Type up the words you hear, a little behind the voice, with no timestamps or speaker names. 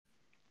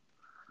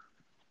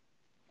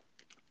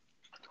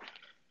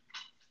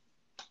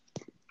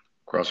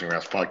Crossing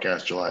Routes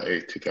Podcast, July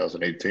 8th,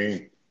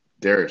 2018.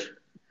 Darius,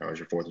 how was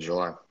your 4th of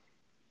July?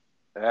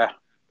 Yeah,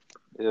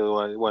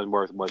 it wasn't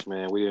worth much,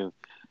 man. We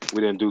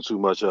didn't do too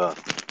much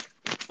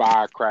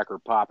firecracker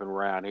popping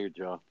around here,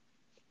 John.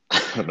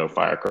 No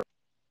firecrackers.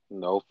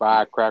 No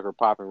firecracker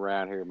popping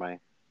around here, man.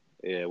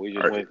 Yeah, we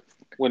All just right.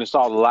 went and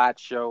saw the light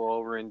show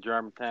over in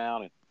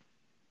Germantown,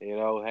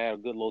 and had a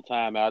good little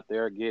time out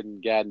there,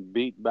 getting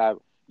bit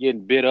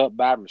up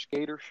by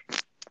mosquitoes.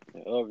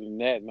 And other than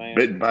that, man,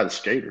 Bitten by the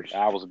skaters.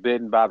 I was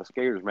bitten by the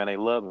skaters, man. They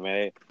love me,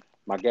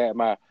 man.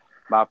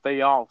 My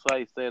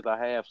fiance says I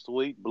have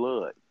sweet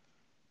blood.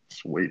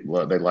 Sweet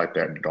blood. They like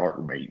that dark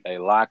meat. They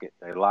like it.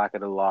 They like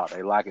it a lot.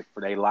 They like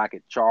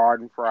it charred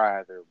and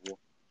fried there, boy.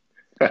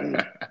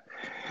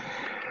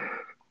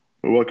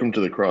 Welcome to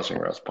the Crossing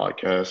Routes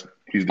Podcast.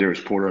 He's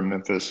Darius Porter in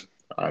Memphis.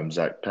 I'm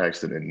Zach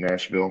Paxton in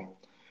Nashville.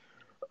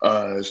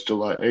 It's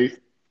July 8th,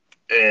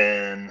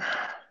 and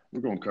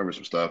we're going to cover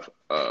some stuff.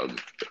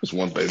 There's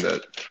one thing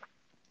that,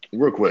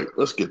 real quick,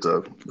 let's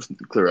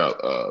clear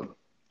out.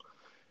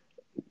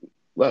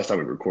 Last time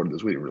we recorded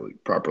this, we didn't really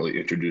properly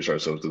introduce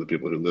ourselves to the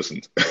people who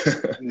listened.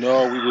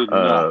 No, we did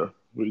not.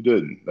 We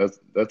didn't.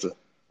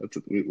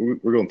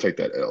 We're going to take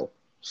that L.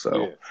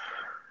 So, Yeah.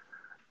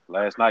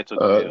 Last night took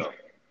the L.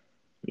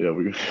 Yeah,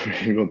 we're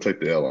going to take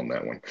the L on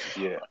that one.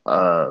 Yeah.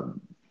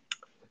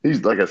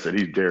 He's, like I said,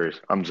 he's Darius.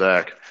 I'm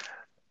Zach.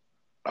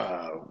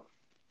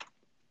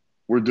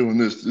 We're doing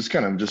this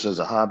kind of just as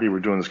a hobby.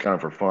 We're doing this kind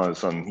of for fun. It's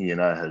something he and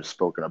I have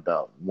spoken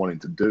about wanting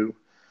to do.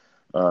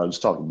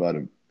 Just talk about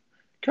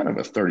kind of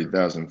a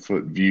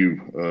 30,000-foot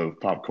view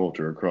of pop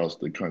culture across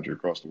the country,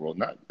 across the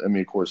world.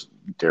 Of course,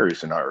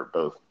 Darius and I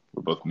we're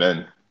both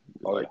men,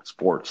 like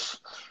sports.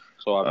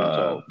 So I've been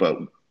told. But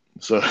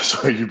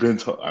so you've been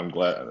told. I'm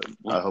glad.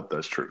 I hope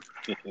that's true.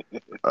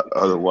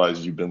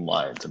 Otherwise, you've been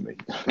lying to me.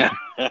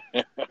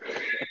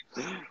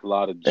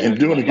 And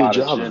doing a good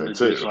job of it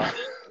too.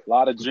 A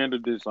lot of gender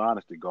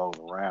dishonesty going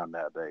around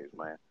nowadays,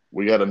 man.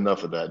 We got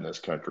enough of that in this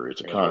country.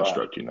 It's a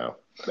construct, right.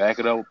 Back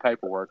it up with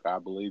paperwork. I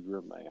believe you're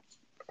a man.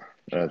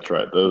 That's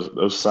right.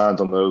 Those signs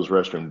on those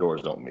restroom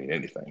doors don't mean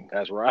anything.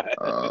 That's right.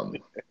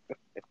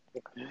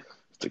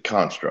 It's a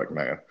construct,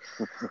 man.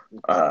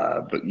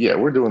 But yeah,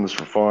 we're doing this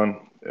for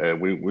fun,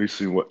 and we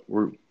see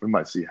we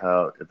might see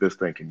how if this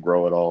thing can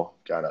grow at all,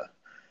 kind of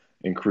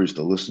increase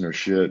the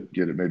listenership,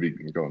 get it maybe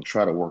go and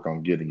try to work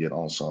on getting it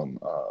on some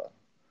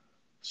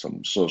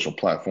social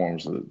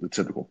platforms, the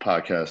typical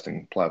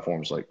podcasting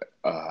platforms like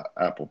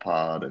Apple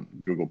Pod and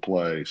Google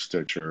Play,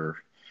 Stitcher,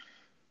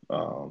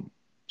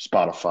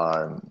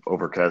 Spotify, and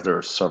Overcast. There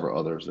are several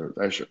others. There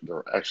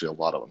are actually a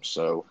lot of them.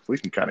 So if we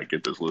can kind of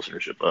get this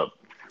listenership up,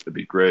 it'd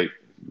be great.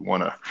 If you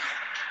want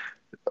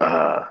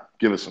to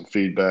give us some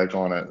feedback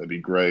on it, it'd be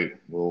great.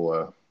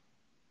 We'll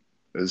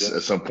at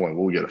some point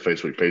we'll get a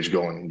Facebook page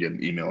going and get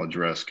an email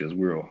address because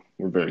we're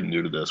very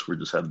new to this. We're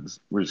just kind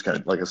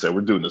of, like I said,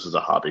 we're doing this as a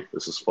hobby.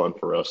 This is fun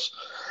for us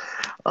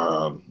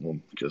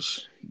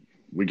because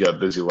we got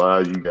busy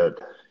lives. You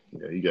got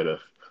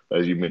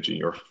as you mentioned,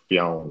 your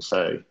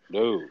fiance.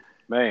 Dude,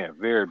 man,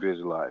 very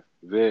busy life.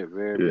 Very,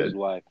 very busy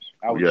life.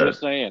 I was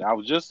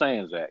just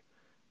saying, Zach,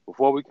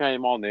 before we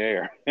came on the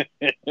air.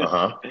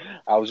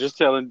 I was just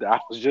telling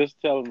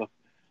the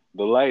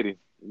lady,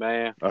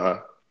 man. I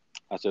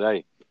said,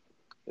 hey,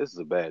 this is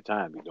a bad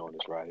time to be doing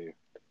this right here.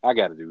 I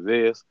got to do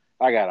this.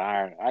 I got to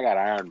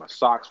iron my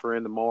socks for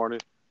in the morning.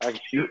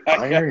 You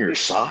iron your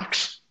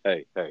socks?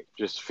 Hey,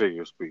 just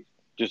figure of speech.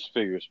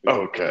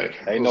 Okay.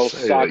 Ain't no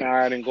sock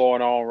ironing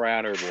going on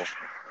around here,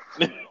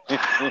 boy.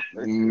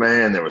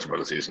 Man, there was about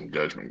to see some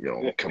judgment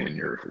coming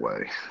your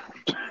way.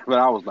 But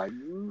I was like,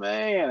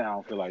 man, I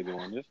don't feel like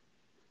doing this.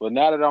 But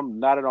now that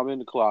I'm in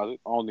the closet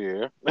on the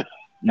air.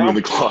 You in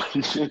the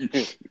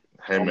closet?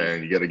 Hey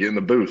man, you got to get in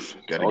the booth.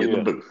 Got to get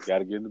in the booth. Got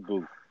to get in the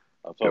booth.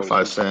 If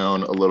I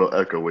sound a little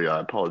echoey, I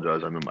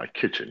apologize. I'm in my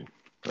kitchen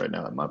right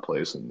now at my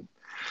place, and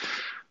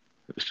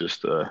it's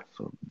just a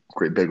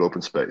great big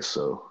open space.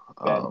 So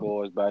Fat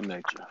boys by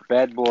nature.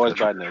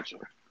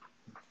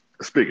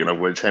 Speaking of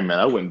which, hey man,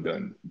 I went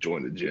and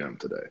joined the gym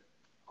today.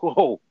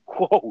 Whoa!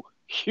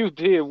 You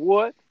did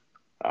what?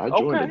 I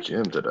joined the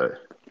gym today.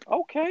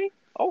 Okay.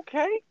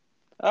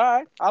 All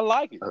right, I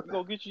like it. We're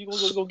gonna get you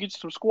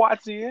some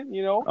squats in,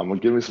 I'm gonna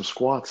give me some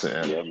squats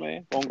in. Yeah,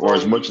 man. Or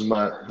as much as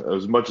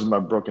my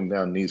broken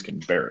down knees can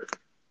bear it.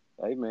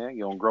 Hey man,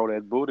 you gonna grow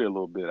that booty a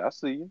little bit. I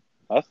see you.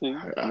 You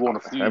want a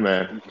few. Hey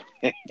man,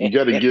 you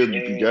gotta give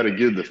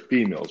the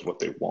females what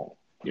they want.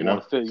 You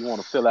know? You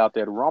want to fill out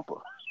that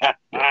rumper.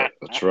 Yeah,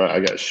 that's right.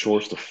 I got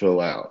shorts to fill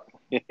out.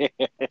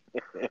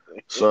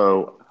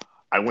 So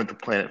I went to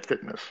Planet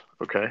Fitness.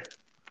 Okay.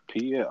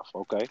 PF.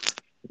 Okay.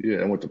 Yeah,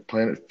 I went to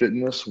Planet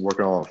Fitness,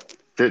 working on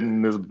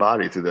fitting this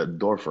body to that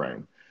door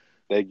frame.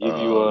 They give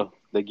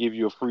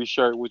you a free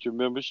shirt with your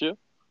membership.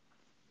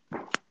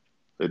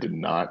 They did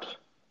not.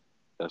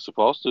 They're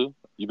supposed to.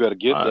 You better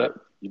get that.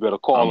 You better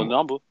call a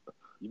number.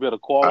 You better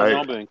call a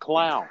number and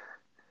clown.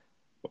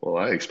 Well,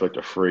 I expect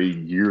a free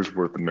year's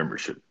worth of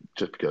membership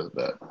just because of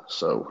that.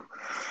 So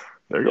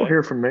they're going to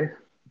hear from me.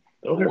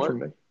 They'll hear from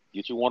me.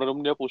 Get you one of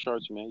them nipple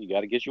shirts, man. You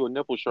got to get you a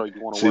nipple shirt.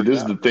 You want to See, work this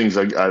is out. the things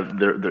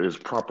there is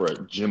proper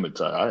at gym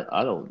attire.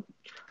 I don't.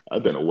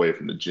 I've been away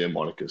from the gym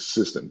on a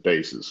consistent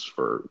basis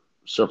for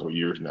several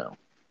years now.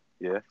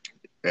 Yeah,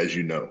 as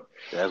you know,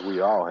 as we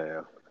all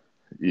have.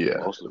 Yeah,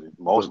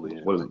 mostly.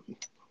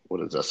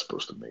 What is that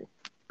supposed to mean?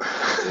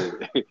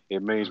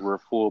 It means we're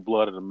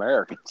full-blooded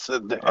Americans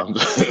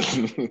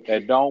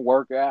that don't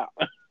work out.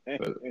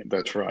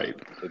 That's right.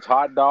 It's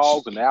hot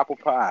dogs and apple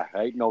pie.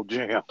 Ain't no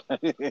gym.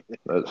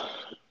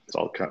 It's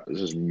all kind.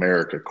 This is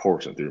America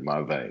coursing through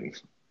my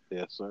veins.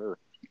 Yes, sir.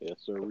 Yes,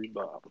 sir.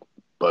 Bob.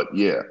 But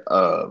yeah,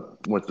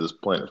 went to this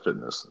Planet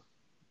Fitness.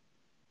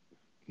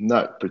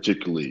 Not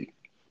particularly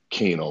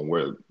keen on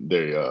where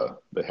they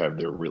have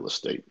their real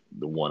estate.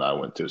 The one I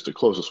went to is the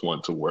closest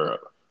one to where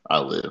I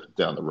live,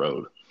 down the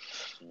road,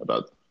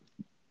 about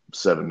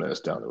 7 minutes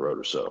down the road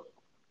or so.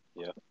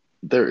 Yeah.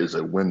 There is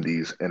a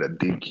Wendy's and a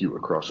DQ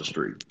across the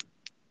street.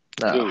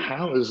 Now, dude,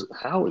 how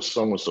is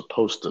someone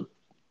supposed to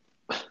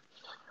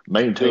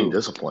maintain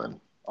discipline?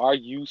 Are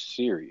you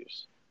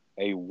serious?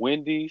 A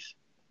Wendy's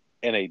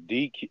and a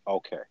DQ?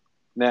 Okay.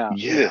 Now,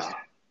 listen,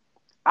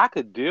 I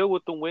could deal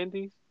with the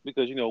Wendy's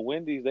because,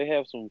 Wendy's, they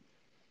have some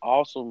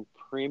awesome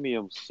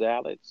premium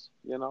salads,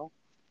 that'll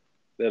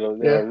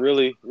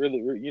really,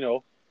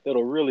 really,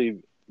 that'll really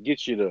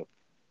get you to,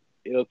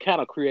 it'll kind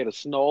of create a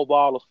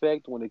snowball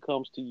effect when it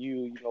comes to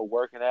you,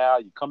 working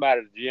out. You come out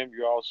of the gym,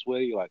 you're all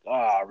sweaty, you're like,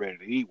 I'm ready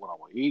to eat what I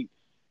want to eat.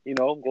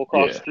 Go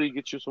across the street,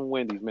 get you some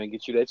Wendy's, man,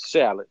 get you that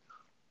salad,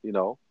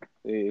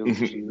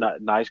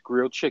 nice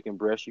grilled chicken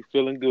breast. You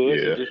feeling good,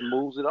 it just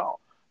moves it on.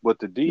 But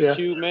the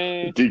DQ,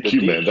 man. The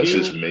DQ, man, that's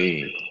just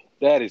mean.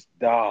 That is,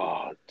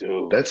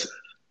 dude. That's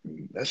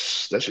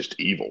just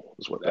evil,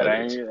 is what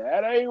that is.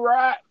 That ain't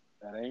right.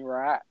 That ain't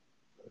right.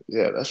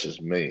 Yeah, that's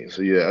just mean.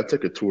 So yeah, I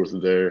took a tour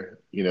through there.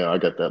 I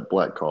got that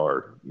black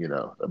card,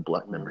 that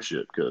black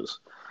membership because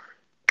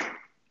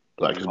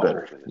black is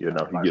better. You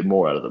get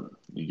more out of them.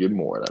 You get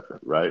more out of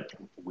it, right?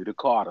 We the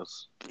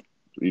Carters.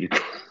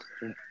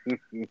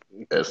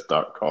 That's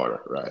Doc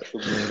Carter, right?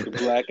 The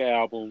Black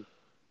Album.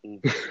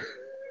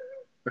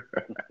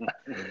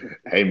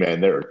 Hey man,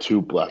 there are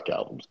 2 Black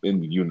Albums in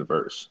the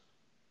universe.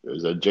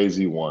 There's a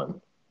Jay-Z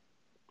one,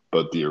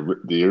 but the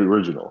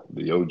original,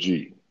 the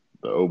OG,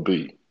 the OB,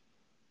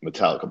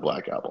 Metallica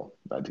Black Album,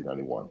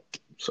 1991.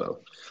 So,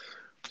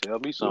 tell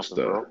me something,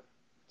 bro.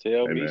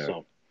 Tell me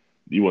something.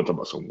 You want to talk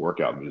about some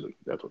workout music?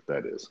 That's what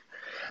that is.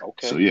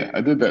 Okay. So yeah, I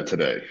did that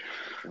today.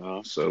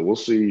 So we'll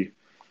see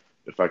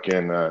if I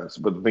can.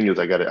 But the thing is,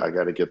 I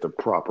gotta get the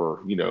proper,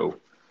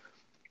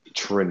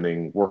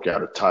 trending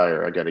workout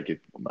attire. I gotta get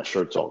my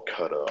shirts all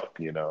cut up,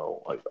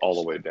 like all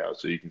the way down,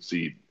 so you can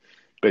see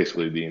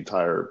basically the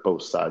entire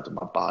both sides of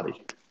my body.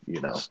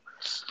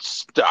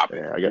 Stop.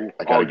 Yeah,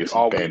 I gotta get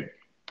some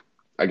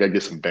I gotta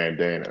get some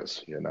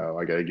bandanas.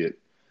 I gotta get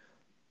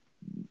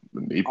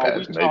knee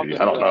pads. Maybe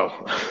I don't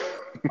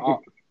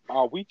know.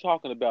 Are we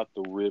talking about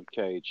the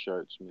ribcage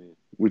shirts, man?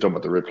 We talking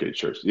about the ribcage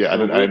shirts. Yeah, I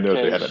didn't know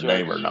if they had a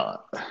name or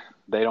not.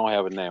 They don't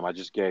have a name. I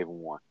just gave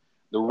them one.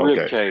 The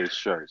ribcage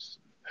shirts.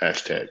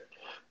 Hashtag.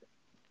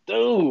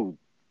 Dude,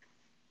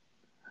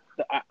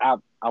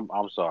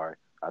 I'm sorry.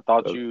 I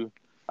thought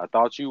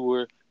you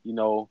were,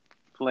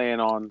 playing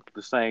on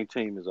the same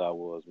team as I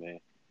was, man.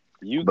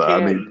 You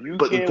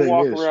can't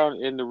walk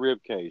around in the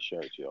ribcage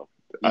shirts, yo.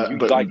 You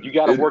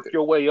got to work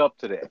your way up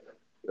to that.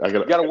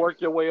 You got to work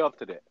your way up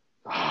to that.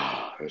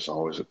 There's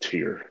always a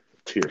tier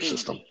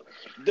system.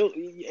 Dude,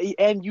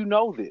 and you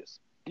know this.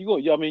 You go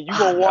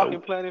walk in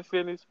Planet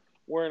Fitness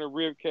wearing a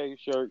ribcage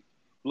shirt,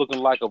 looking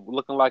like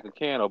a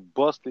can of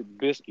busted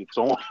biscuits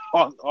on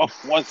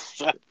one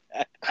side.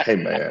 Hey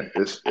man,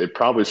 it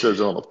probably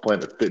says on the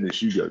Planet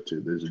Fitness you go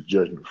to, there's a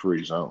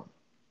judgment-free zone.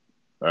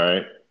 All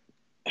right.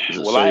 Does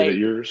it say that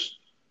yours?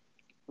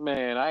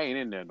 Man, I ain't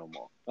in there no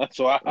more.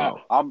 So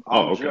I'm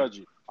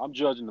judging. I'm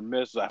judging the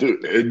mess out.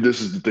 Dude, and this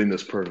is the thing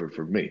that's perfect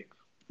for me.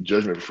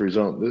 Judgment-free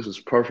zone. This is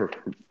perfect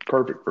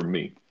for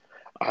me.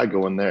 I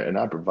go in there and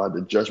I provide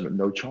the judgment,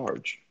 no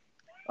charge.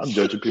 I'm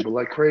judging people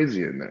like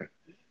crazy in there.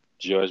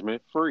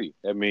 Judgment free.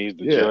 That means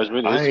the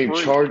judgment is free. I ain't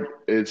charged.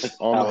 It's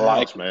on the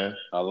house, man.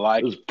 I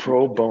like it. It's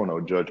pro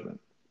bono judgment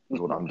is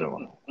what I'm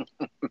doing.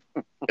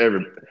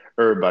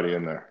 Everybody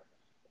in there.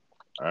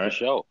 All right. For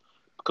sure.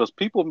 Because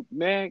people,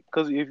 man,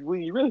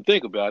 when you really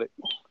think about it,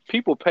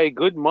 people pay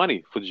good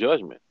money for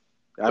judgment.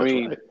 I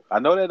mean, I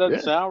know that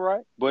doesn't sound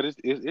right, but it's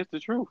the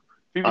truth.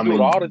 People do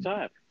it all the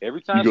time.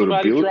 Every time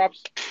somebody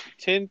drops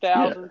 $10,000,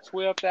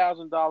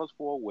 $12,000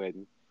 for a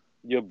wedding,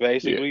 you're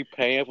basically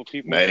paying for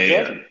people to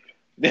judge.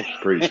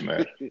 Preach,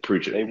 man.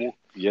 Preach it.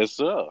 Yes,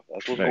 sir.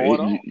 That's what's going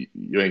on.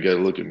 You ain't got to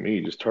look at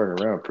me. Just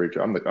turn around,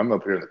 preacher. I'm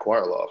up here in the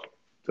choir loft.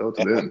 Tell it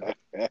to them.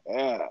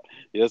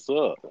 Yes,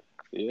 sir.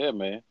 Yeah,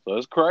 man. So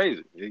it's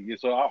crazy.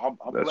 So I'm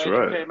glad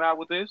you came out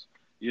with this.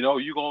 You're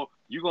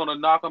gonna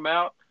knock them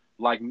out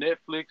like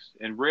Netflix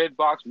and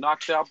Redbox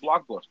knocked out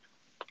Blockbuster.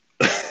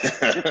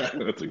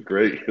 That's a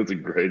great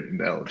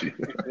analogy.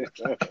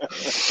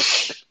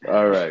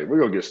 All right, we're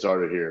gonna get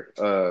started here.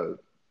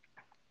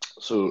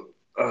 So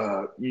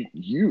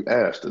You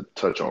asked to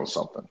touch on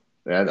something,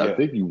 and I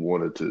think you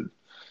wanted to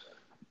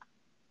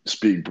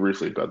speak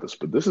briefly about this,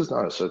 but this is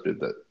not a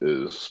subject that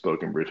is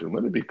spoken briefly.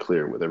 Let me be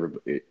clear with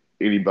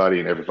anybody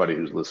and everybody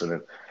who's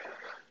listening.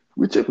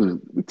 We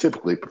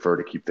typically prefer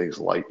to keep things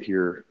light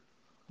here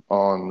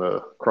on the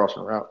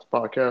Crossing Routes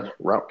podcast,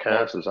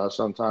 Routecast, as I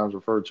sometimes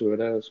refer to it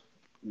as.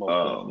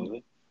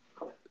 We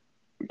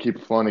keep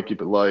it funny,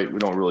 keep it light. We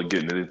don't really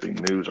get into anything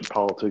news or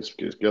politics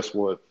because guess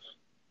what?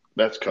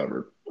 That's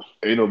covered.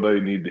 Ain't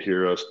nobody need to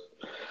hear us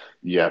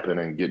yapping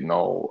and getting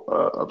all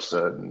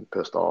upset and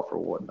pissed off or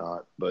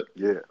whatnot. But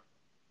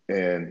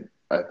and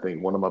I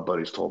think one of my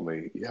buddies told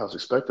me, I was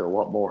expecting a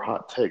lot more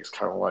hot takes,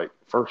 kind of like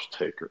First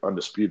Take or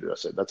Undisputed. I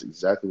said, that's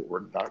exactly what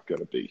we're not going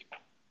to be.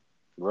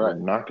 Right.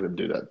 We're not going to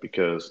do that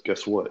because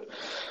guess what?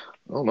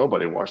 Well,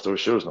 nobody watched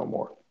those shows no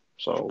more.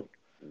 So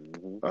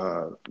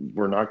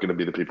we're not going to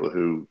be the people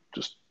who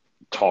just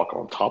talk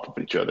on top of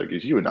each other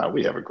because you and I,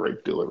 we have a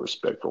great deal of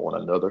respect for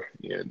one another.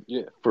 And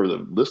for the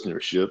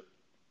listenership,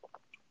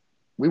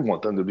 we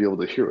want them to be able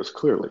to hear us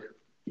clearly,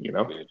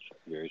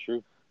 Very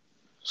true.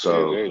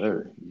 So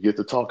you get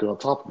to talking on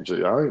top of each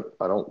other.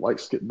 I don't like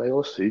Skip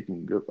Bayless. He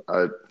can go.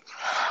 I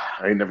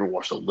ain't never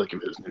watched a lick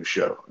of his new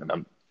show, and I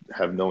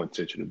have no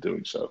intention of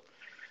doing so.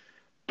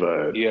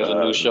 But he has a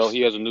new show.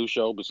 He has a new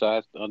show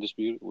besides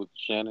Undisputed with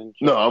Shannon.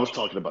 No, I was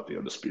talking about the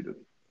Undisputed.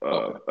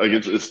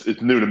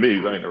 It's new to me.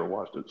 I ain't never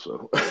watched it,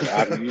 so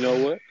you know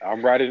what?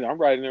 I'm right in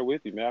there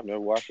with you, man. I've never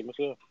watched it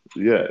myself.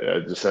 Yeah, I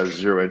just have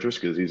zero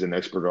interest because he's an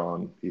expert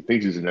on. He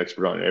thinks he's an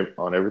expert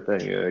on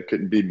everything, and it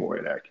couldn't be more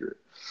inaccurate.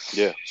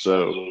 Yeah.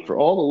 So absolutely. For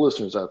all the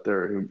listeners out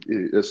there who,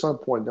 at some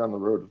point down the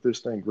road, if this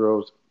thing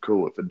grows,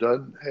 cool. If it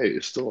doesn't, hey,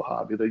 it's still a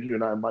hobby that you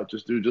and I might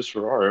just do just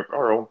for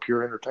our own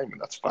pure entertainment.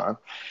 That's fine.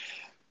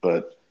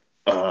 But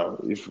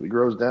if it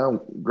grows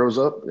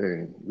up,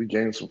 and we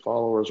gain some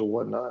followers or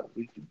whatnot,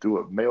 we can do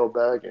a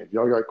mailbag. And if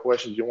y'all got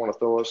questions you want to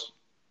throw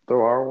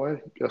our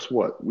way, guess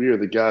what? We are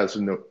the guys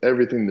who know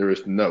everything there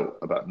is to know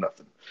about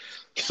nothing.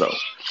 So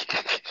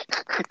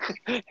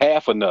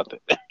half of nothing.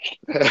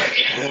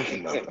 Half of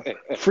nothing.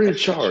 Free of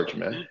charge,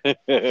 man.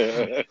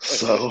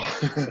 So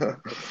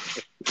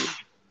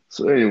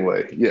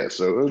anyway,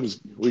 so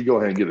we go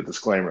ahead and get a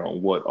disclaimer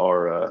on what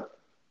our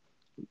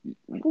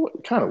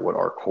what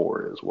our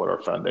core is, what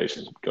our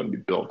foundation is going to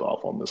be built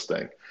off on this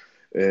thing.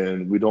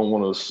 And we don't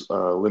want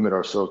to limit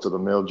ourselves to the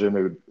male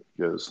gender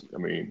because,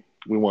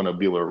 we want to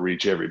be able to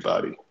reach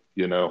everybody.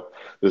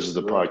 This is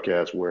a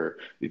podcast where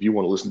if you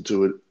want to listen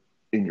to it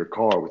in your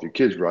car with your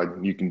kids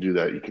riding, you can do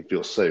that. You can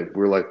feel safe.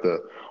 We're like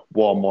the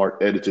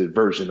Walmart edited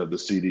version of the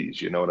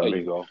CDs. You know what I mean?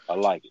 You go. I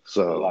like it.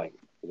 So I like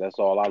it. That's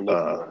all I look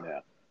for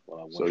now.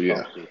 When it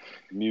comes to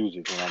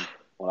music,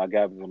 when I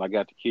got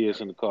the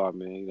kids in the car,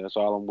 man, that's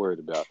all I'm worried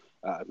about.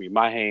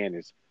 My hand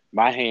is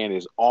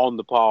on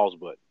the pause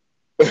button.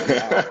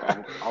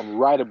 I'm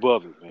right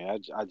above it,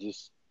 man. I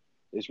just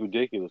it's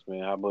ridiculous,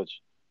 man. How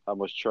much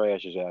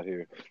trash is out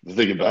here. The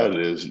thing about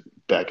it is,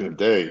 back in the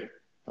day,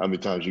 how many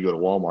times you go to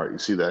Walmart, you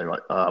see that, and you're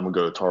like, I'm gonna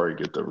go to Target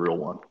and get the real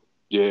one.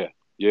 Yeah.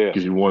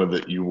 Because you wanted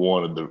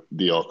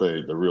the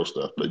authentic, the real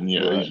stuff. But as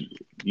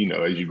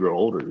you grow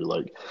older, you're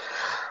like,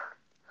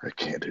 I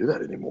can't do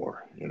that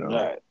anymore.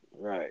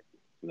 Right.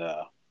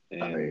 No.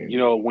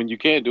 And when you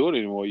can't do it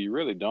anymore, you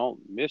really don't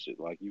miss it.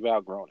 Like you've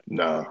outgrown it.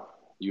 No.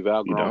 You've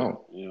outgrown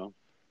it.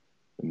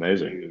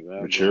 Amazing.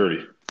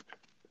 Maturity.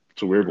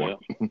 It's a weird one.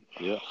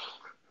 Yeah.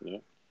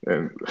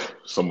 And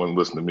someone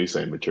listened to me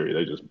saying maturity,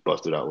 they just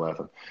busted out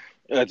laughing.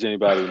 That's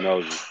anybody who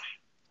knows you.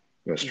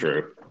 That's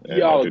true.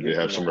 And I think they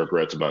have some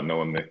regrets about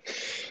knowing me.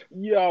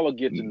 Y'all will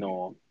get to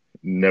know them.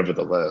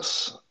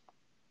 Nevertheless,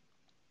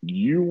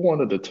 you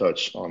wanted to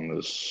touch on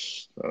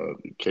this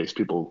in case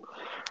people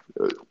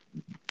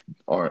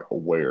aren't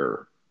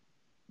aware,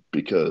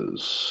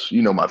 because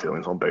my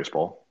feelings on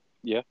baseball.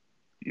 Yeah.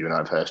 You and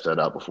I've hashed that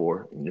out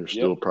before, and you're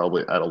still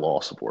probably at a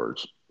loss of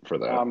words for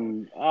that.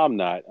 I'm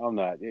not.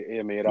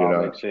 It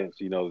all makes sense.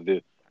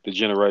 The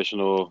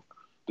generational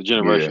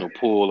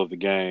pull of the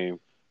game.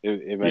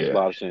 It makes a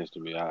lot of sense to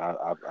me.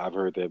 I've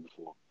heard that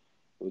before.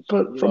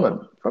 But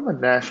from a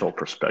national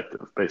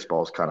perspective,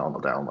 baseball is kind of on the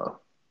down low.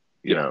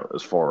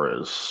 As far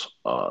as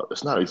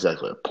it's not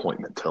exactly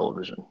appointment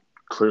television.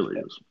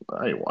 Clearly,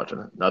 I ain't watching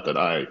it. Not that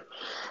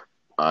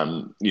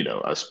I'm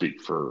I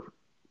speak for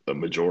the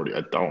majority.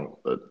 I don't,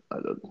 but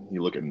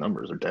you look at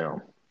numbers, they're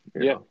down.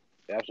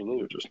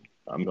 Absolutely.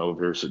 I'm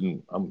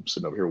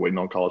sitting over here waiting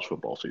on college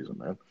football season,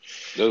 man.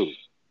 Dude,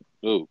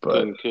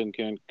 but, couldn't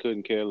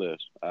care less.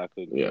 I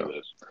couldn't care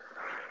less.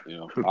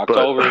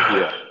 October,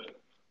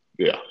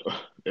 yeah,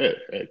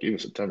 even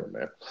September,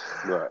 man.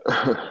 Right.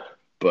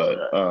 But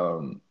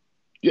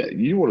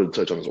you wanted to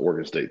touch on this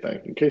Oregon State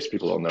thing. In case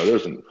people don't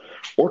know,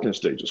 Oregon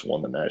State just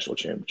won the national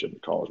championship in the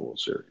College World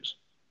Series.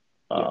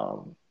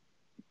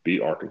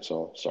 Beat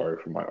Arkansas. Sorry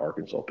for my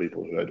Arkansas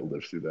people who had to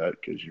live through that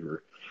because you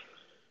were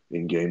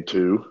in game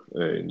 2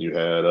 and you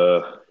had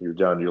you're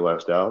down to your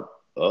last out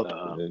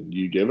and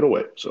you gave it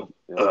away. So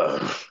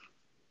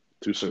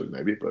too soon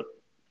maybe, but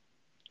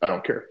I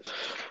don't care.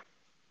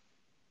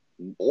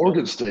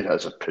 Oregon State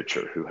has a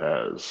pitcher who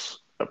has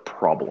a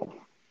problem.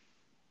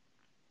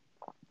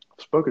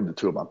 I've spoken to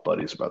two of my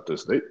buddies about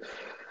this.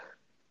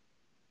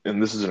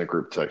 And this is in a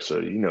group text, so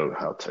you know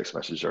how text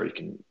messages are. You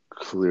can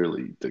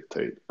clearly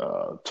dictate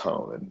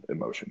tone and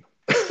emotion.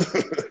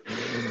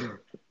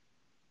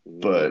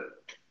 But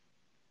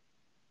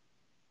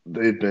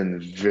they've been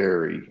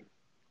very,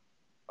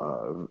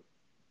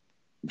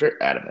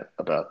 very adamant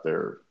about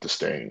their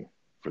disdain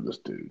for this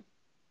dude,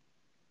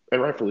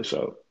 and rightfully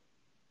so.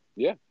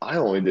 Yeah, I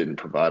only didn't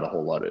provide a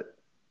whole lot of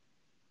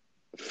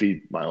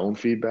my own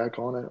feedback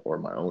on it or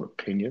my own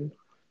opinion,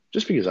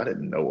 just because I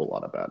didn't know a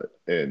lot about it,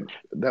 and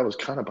that was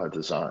kind of by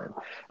design.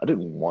 I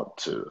didn't want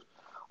to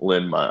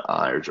lend my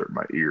eyes or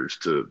my ears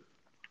to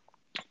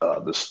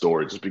the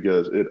story just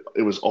because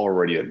it was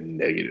already a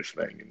negative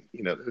thing,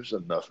 and there's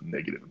enough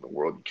negative in the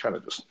world. You kind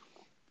of just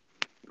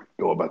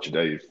go about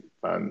your day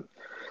and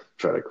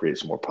try to create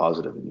some more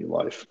positive in your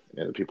life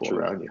and the people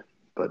around you.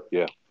 But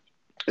yeah,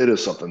 it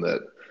is something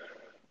that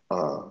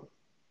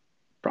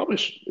probably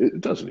it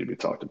doesn't need to be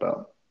talked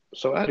about.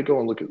 So I had to go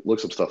and look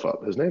some stuff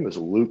up. His name is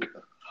Luke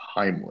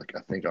Heimlich.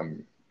 I think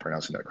I'm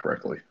pronouncing that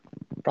correctly.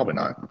 Probably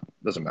not.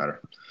 Doesn't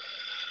matter.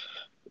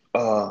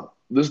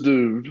 This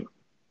dude,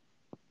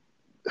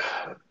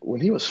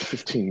 when he was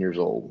 15 years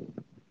old,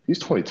 he's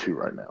 22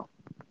 right now,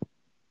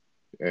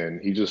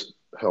 and he just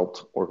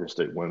helped Oregon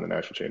State win the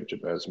national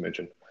championship, as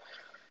mentioned.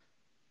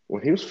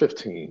 When he was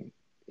 15,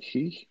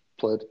 he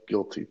pled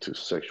guilty to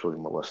sexually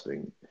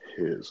molesting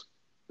his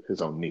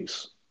own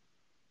niece.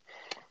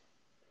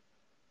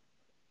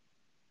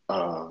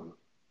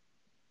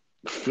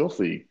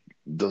 Filthy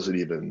doesn't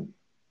even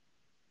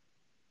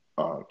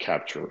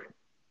capture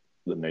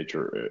the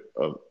nature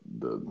of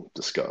the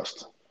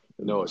disgust.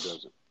 No, it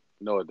doesn't.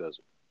 No, it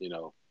doesn't.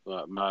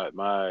 My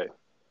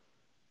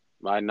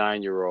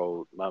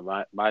 9-year-old,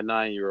 my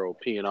 9-year-old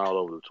peeing all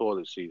over the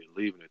toilet seat and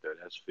leaving it there.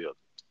 That's filthy.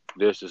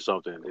 This is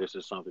something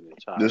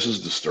entirely. This is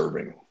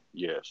disturbing.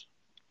 Yes.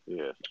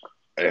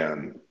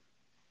 And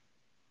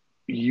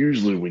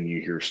usually when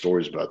you hear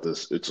stories about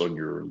this, it's on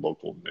your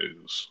local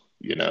news,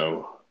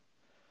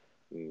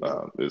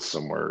 It's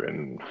somewhere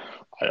in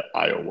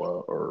Iowa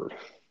or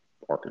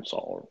Arkansas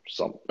or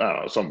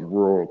some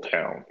rural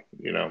town,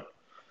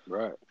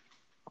 Right.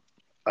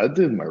 I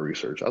did my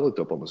research. I looked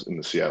up on this in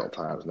the Seattle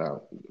Times.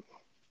 Now,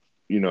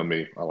 you know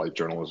me, I like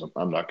journalism.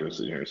 I'm not going to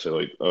sit here and say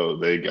like, oh,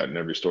 they got in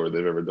every story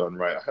they've ever done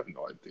right. I have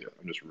no idea.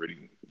 I'm just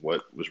reading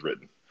what was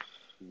written.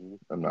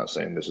 I'm not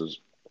saying this is,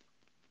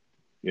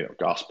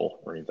 gospel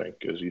or anything,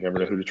 because you never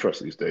know who to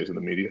trust these days in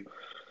the media.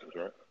 That's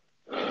right.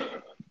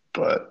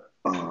 But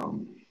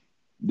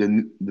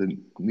the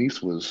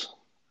niece was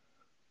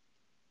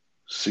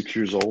 6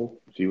 years old.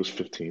 He was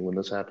 15 when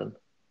this happened.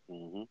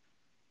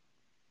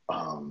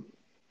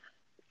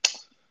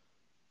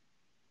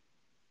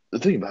 The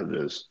thing about it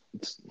is,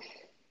 it's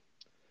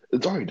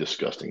already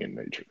disgusting in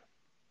nature.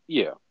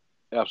 Yeah,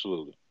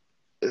 absolutely.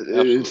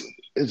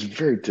 It's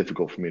very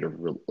difficult for me to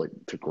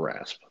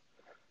grasp.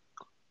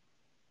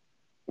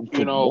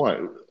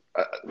 One,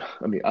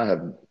 I mean, I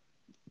have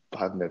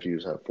 5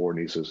 nephews, I have 4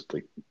 nieces.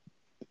 Like,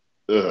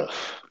 ugh.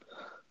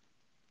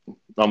 I'm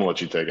gonna let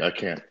you take it. I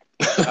can't.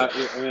 I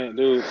mean,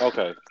 dude.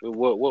 Okay.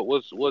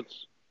 What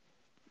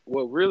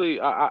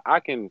really? I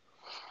can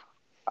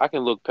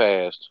look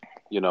past.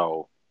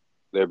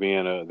 There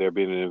being an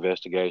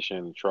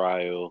investigation,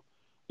 trial,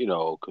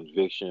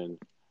 conviction,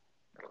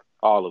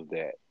 all of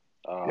that.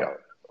 Yeah.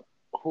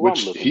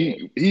 Which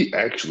he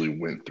actually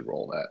went through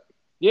all that.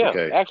 Yeah.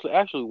 Okay.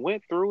 Actually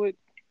went through it,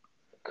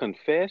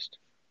 confessed.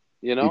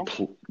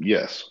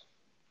 Yes.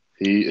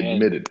 He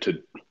admitted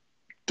to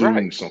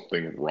doing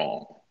something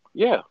wrong.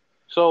 Yeah.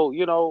 So,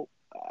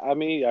 I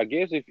mean, I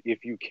guess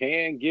if you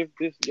can give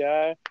this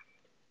guy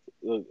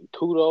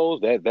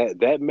kudos,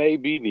 that may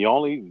be the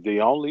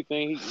only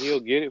thing he'll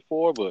get it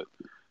for, but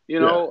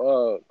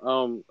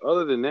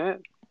other than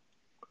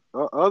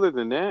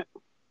that,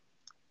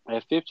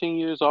 at 15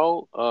 years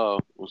old,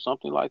 when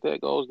something like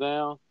that goes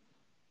down,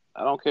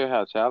 I don't care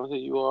how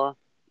talented you are,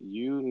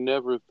 you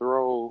never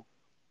throw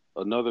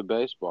another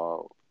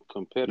baseball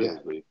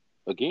competitively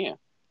again.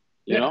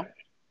 You know?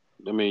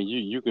 I mean,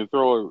 you can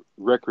throw it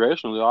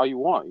recreationally all you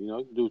want.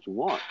 You can do what you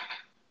want.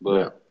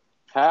 But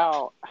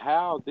how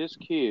this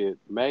kid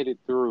made it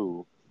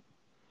through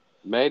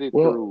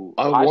through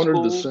I high wondered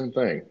school, the same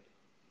thing.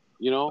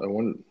 I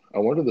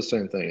wondered the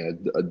same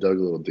thing. I dug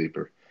a little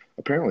deeper.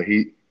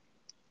 Apparently,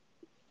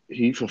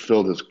 he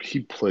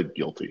pled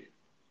guilty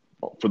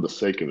for the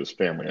sake of his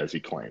family, as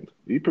he claimed.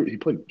 He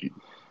pled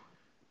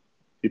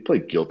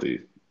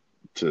guilty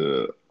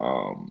to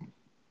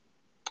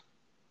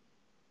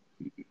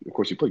of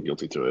course, he pled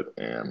guilty to it,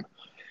 and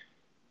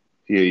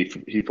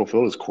he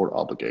fulfilled his court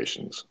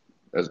obligations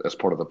as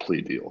part of the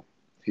plea deal.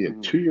 He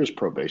had 2 years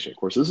probation. Of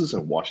course, this is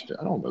in Washington.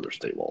 I don't know their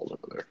state laws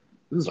over there.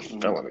 This is a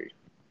felony.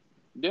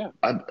 Yeah.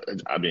 I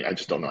mean, I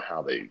just don't know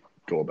how they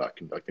go about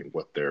conducting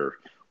what their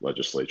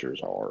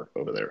legislatures are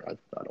over there. I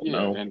don't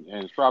know. And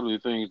it's probably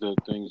things that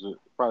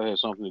probably had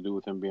something to do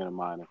with him being a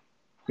minor.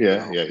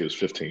 Yeah, he was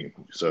 15,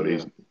 so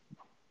he's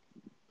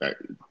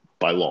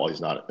by law,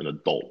 he's not an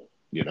adult.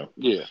 Yeah.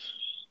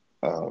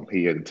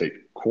 He had to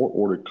take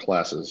court-ordered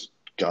classes.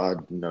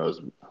 God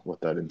knows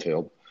what that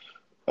entailed.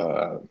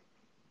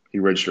 He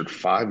registered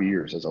 5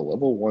 years as a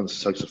level 1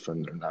 sex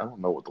offender, and I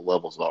don't know what the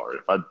levels are.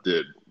 If I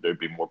did, there'd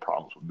be more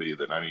problems with me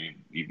than I need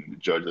even to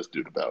judge this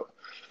dude about.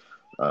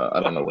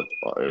 I don't know what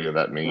any of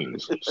that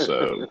means.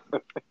 So,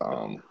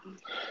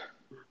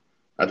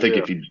 I think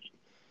if he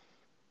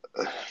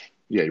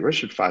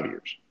registered 5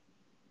 years,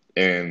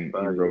 and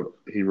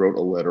he wrote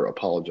a letter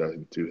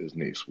apologizing to his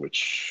niece,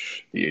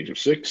 which at the age of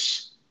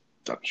 6,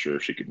 not sure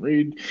if she can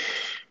read,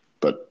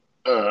 but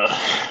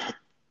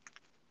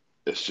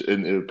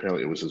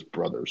apparently it was his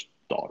brother's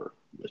daughter.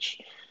 Which,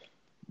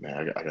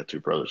 man, I got 2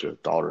 brothers who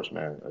have daughters.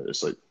 Man,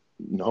 it's like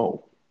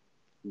no,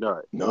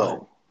 right,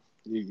 no,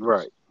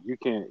 right. You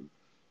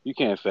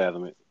can't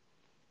fathom it.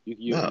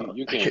 You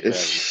can't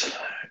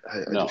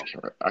fathom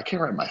it. I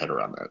can't wrap my head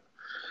around that.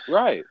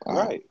 Right,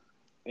 right.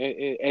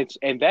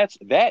 And that's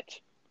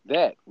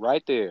that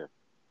right there,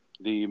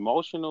 the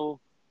emotional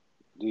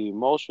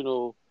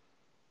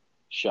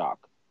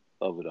shock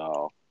of it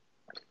all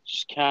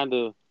just kind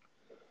of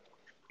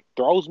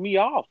throws me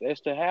off as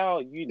to how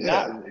you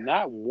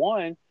not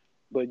one,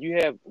 but you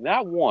have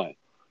not one,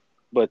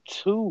 but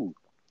 2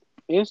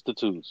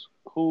 institutes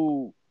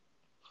who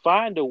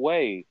find a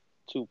way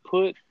to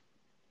put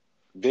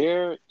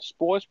their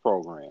sports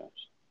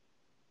programs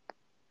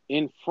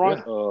in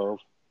front of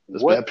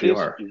this bad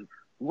PR.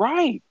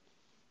 Right.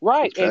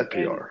 It's bad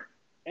PR.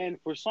 And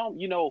for some,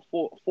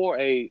 for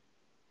a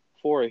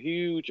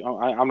huge,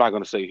 I'm not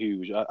going to say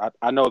huge.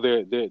 I know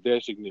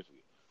they're significant.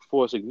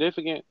 For a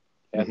significant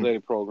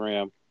athletic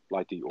program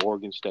like the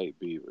Oregon State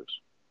Beavers,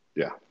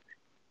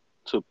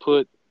 to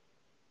put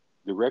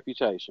the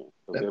reputation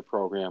of their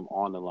program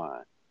on the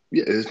line.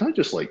 Yeah, it's not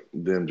just like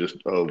them.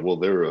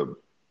 They're a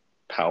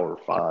Power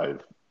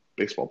 5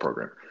 baseball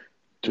program.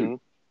 Dude,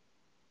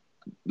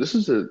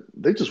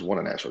 they just won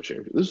a national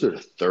championship. This is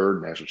their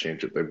 3rd national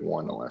championship they've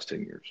won in the last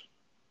 10 years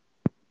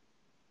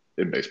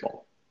in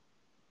baseball.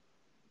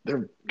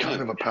 They're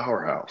kind of a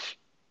powerhouse.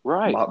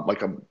 Right.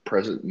 Like a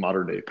present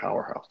modern day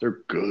powerhouse. They're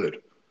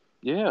good.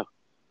 Yeah.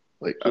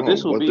 Like, I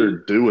don't know what they're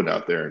doing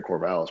out there in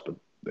Corvallis, but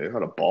they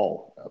had a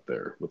ball out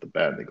there with a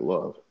bat and a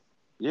glove.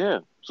 Yeah.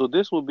 So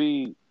this will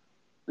be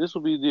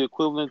the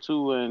equivalent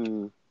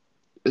to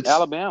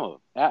Alabama.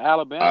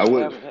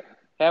 Alabama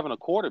having a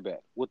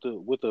quarterback with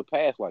a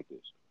pass like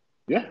this.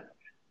 Yeah.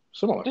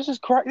 Similar. This is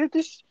crazy.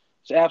 This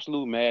is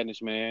absolute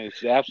madness, man.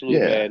 It's absolute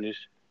madness.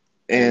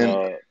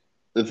 And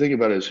the thing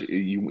about it is,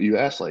 you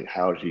asked like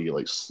how did he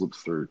like slip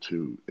through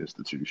 2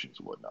 institutions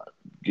and whatnot,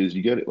 because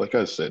you get it. Like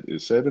I said,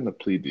 it said in the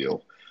plea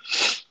deal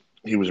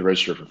he was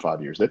registered for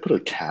 5 years. They put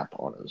a cap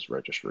on his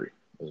registry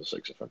as a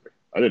sex offender.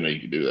 I didn't know you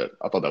could do that.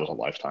 I thought that was a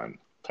lifetime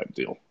type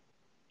deal.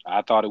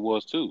 I thought it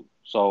was too.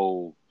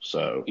 So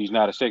he's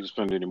not a sex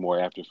offender anymore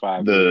after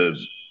 5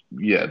 years.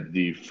 Yeah,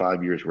 the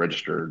 5 years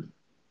registered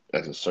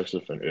as a sex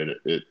offender,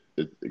 it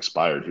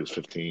expired. He was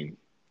 15.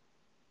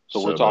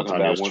 So we're talking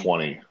about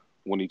 20.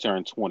 When he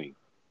turned 20.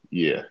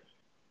 Yeah.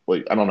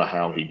 Like, I don't know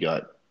how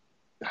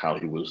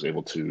he was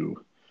able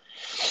to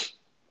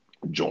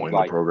join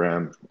the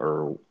program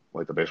or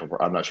like the baseball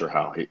program. I'm not sure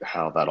how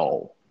that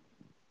all.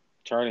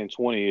 Turning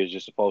 20 is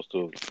just supposed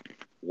to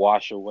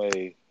wash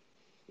away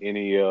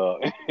any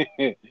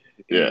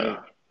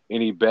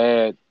any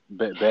bad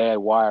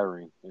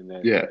wiring in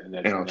that. Yeah.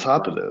 And on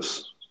top of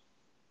this,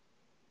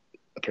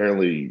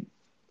 apparently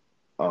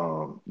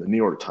the New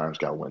York Times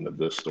got wind of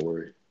this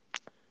story.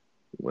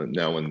 When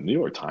the New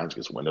York Times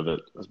gets wind of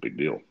it, that's a big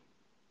deal.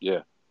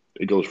 Yeah.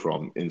 It goes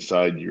from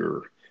inside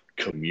your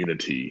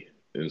community,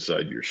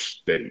 inside your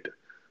state,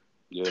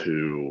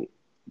 to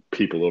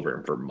people over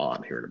in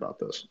Vermont hearing about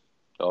this.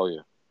 Oh,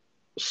 yeah.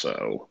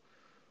 So,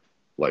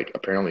 like,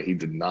 apparently he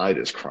denied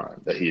his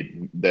crime that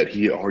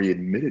he already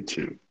admitted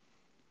to.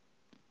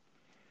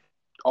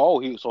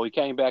 Oh, so he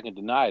came back and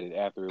denied it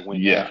after it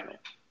went national.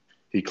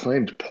 He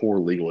claimed poor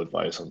legal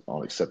advice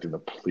on accepting the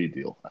plea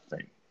deal, I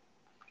think.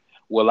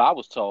 Well, I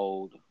was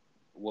told.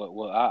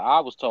 I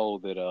was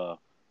told that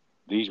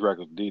these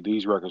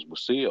records were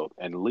sealed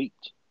and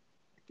leaked,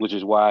 which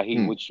is why he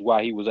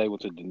was able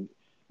to,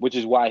 which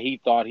is why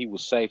he thought he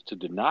was safe to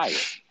deny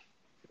it.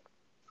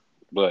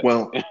 But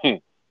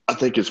I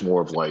think it's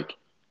more of like,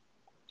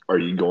 are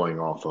you going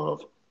off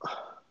of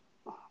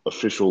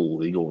official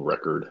legal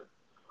record,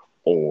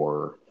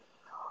 or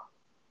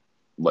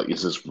like,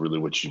 is this really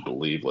what you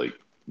believe? Like,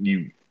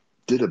 you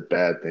did a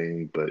bad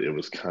thing, but it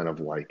was kind of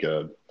like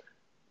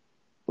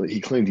he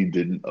claimed he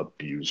didn't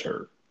abuse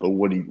her, but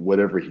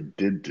whatever he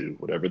did do,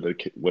 whatever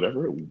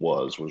it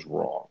was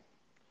wrong.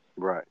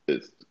 Right.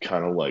 It's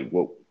kind of like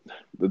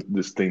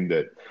this thing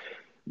that,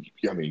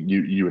 I mean,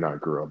 you and I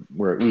grew up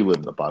where we live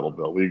in the Bible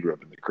Belt. We grew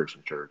up in the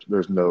Christian church.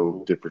 There's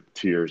no different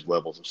tiers,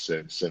 levels of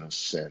sin. Sin is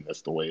sin.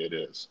 That's the way it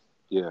is.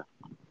 Yeah.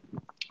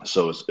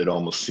 So it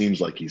almost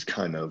seems like he's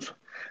kind of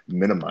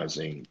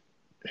minimizing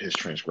his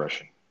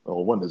transgression. Well,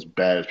 it wasn't as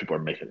bad as people are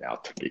making it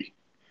out to be.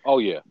 Oh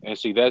yeah, and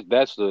see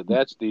that's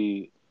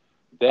the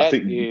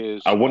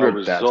I wonder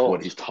if that's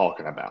what he's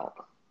talking about.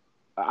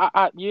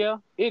 Yeah,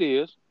 it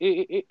is.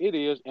 It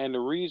is, and the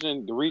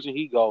reason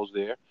he goes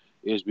there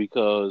is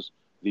because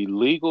the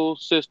legal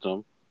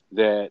system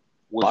that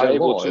was by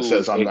able law, to it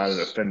says I'm not an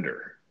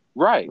offender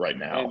right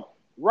now,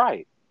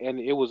 and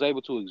it was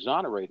able to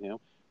exonerate him.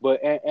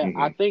 But and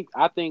I think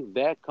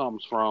that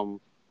comes from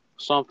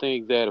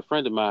something that a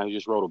friend of mine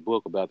just wrote a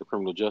book about the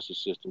criminal justice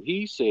system.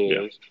 He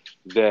says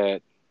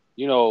that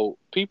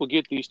people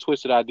get these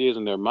twisted ideas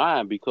in their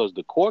mind because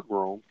the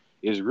courtroom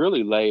is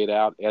really laid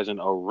out as an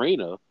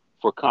arena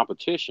for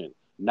competition,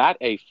 not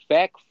a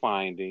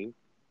fact-finding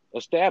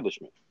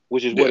establishment,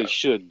 which is what it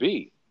should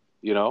be.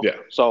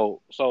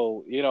 So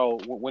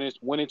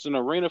when it's an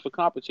arena for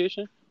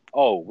competition,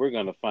 we're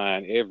gonna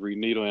find every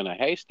needle in a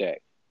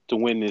haystack to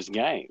win this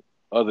game,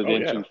 other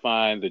than to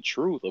find the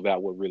truth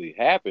about what really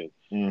happened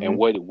and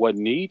what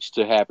needs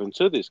to happen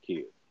to this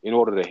kid in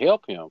order to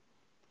help him.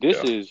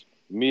 This is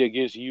me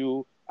against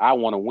you. I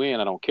want to win.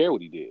 I don't care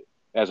what he did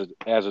as a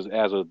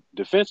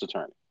defense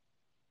attorney.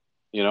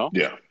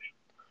 Yeah.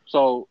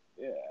 So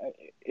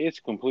it's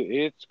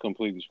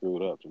completely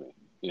screwed up to me.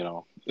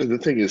 And the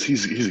thing is,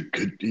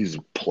 he's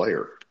a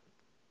player.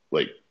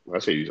 Like when I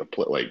say he's a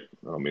player, like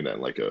I don't mean that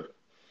like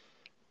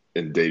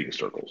in dating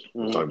circles.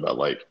 I'm talking about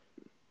like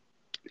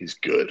he's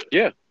good.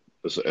 Yeah.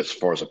 As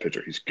far as a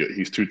pitcher, he's good.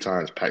 He's 2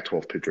 times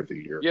Pac-12 Pitcher of the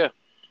Year. Yeah.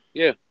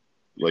 Yeah.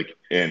 Like,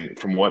 and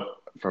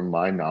from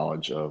my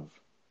knowledge of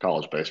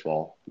college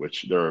baseball,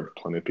 which there are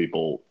plenty of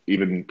people,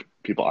 even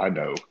people I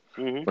know,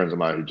 friends of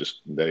mine who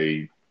just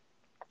they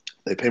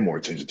pay more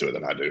attention to it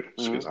than I do,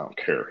 just because I don't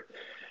care.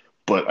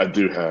 But I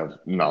do have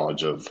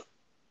knowledge of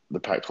the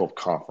Pac-12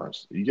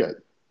 conference. You get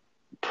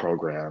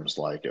programs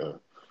like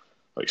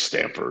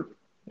Stanford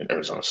and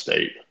Arizona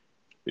State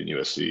and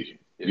USC.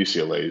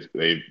 UCLA,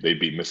 they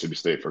beat Mississippi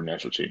State for a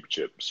national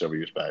championship several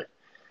years back.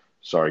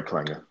 Sorry,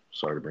 Klanga.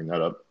 Sorry to bring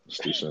that up. It's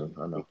too soon.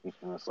 I know.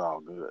 That's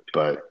all good.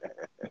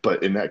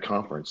 But in that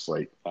conference,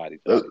 like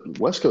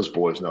West Coast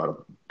boys know how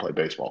to play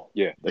baseball.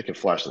 Yeah. They can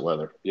flash the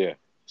leather. Yeah.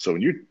 So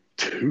when you're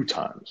 2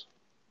 times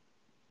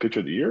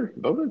Pitcher of the Year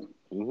voted,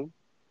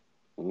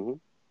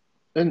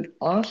 and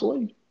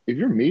honestly, if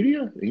you're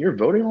media and you're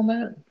voting on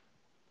that,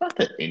 not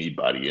that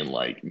anybody in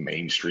like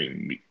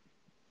mainstream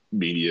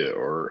media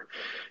or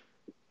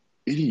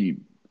any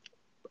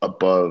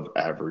above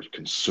average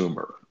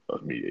consumer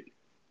of media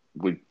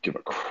would give a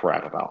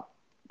crap about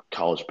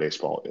college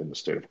baseball in the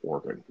state of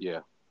Oregon. Yeah,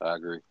 I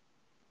agree.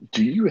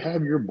 Do you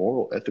have your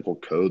moral ethical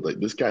code? Like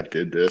this guy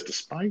did this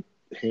despite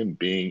him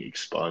being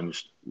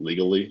expunged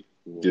legally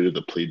due to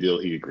the plea deal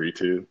he agreed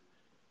to.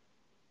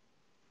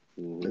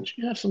 Don't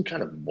you have some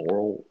kind of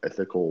moral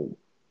ethical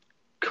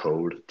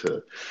code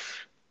to,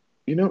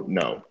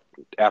 no.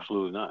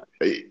 Absolutely not.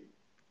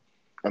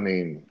 I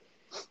mean,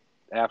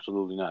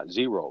 absolutely not.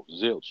 Zero,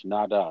 zilch,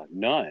 nada,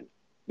 none.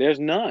 There's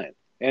none.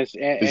 Is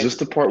this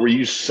the part where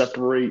you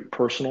separate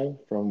personal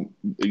from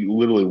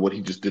literally what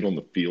he just did on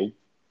the field?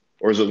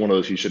 Or is it one of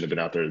those he shouldn't have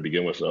been out there to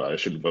begin with, so I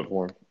shouldn't vote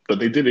for him? But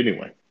they did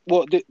anyway.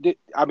 Well,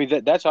 I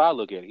mean, that's how I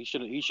look at it. He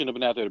shouldn't have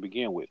been out there to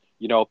begin with.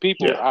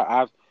 People.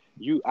 Yeah.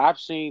 I've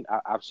seen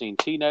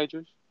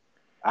teenagers.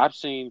 I've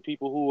seen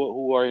people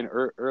who are in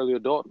early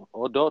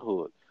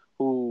adulthood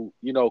who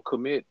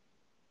commit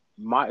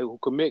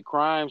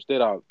crimes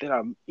that are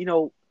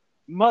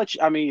much.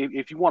 I mean,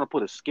 if you want to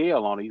put a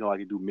scale on it, like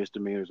you do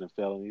misdemeanors and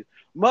felonies,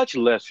 much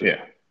lesser.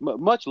 Yeah.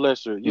 Much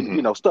lesser.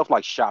 Stuff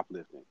like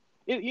shoplifting.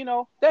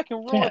 That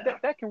can ruin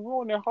that can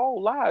ruin their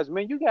whole lives,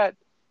 man. You got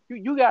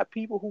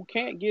people who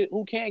can't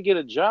get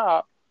a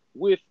job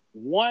with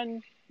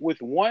one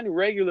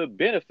regular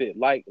benefit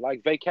like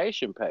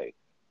vacation pay,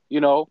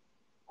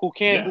 who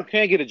can't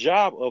get a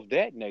job of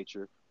that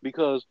nature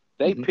because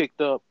they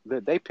picked up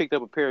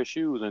a pair of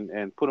shoes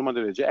and put them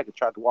under their jacket,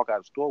 tried to walk out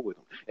of the store with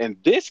them. And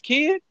this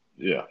kid,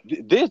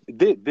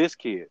 this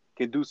kid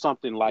can do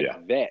something like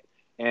that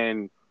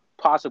and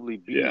possibly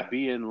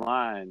be in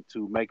line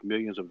to make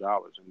millions of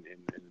dollars in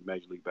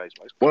Major League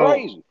Baseball. It's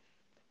crazy.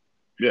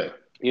 Yeah.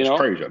 It's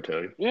crazy, I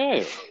tell you. Yeah.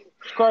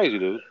 It's crazy,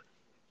 dude.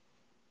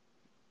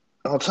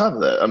 On top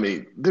of that, I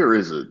mean,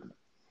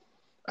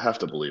 I have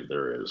to believe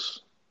there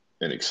is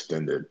an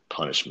extended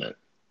punishment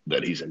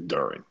that he's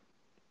enduring.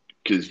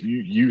 Because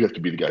you have to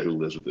be the guy who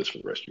lives with this for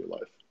the rest of your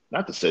life.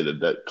 Not to say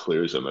that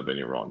clears him of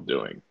any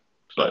wrongdoing,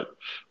 but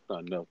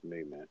not enough for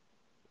me, man.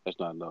 That's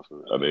not enough for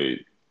me. I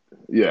mean,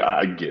 yeah,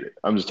 I get it.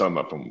 I'm just talking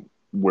about from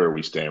where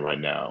we stand right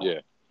now.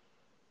 Yeah,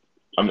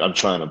 I'm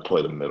trying to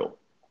play the middle.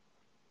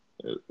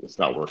 It's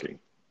not working.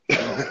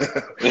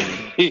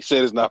 He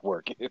said it's not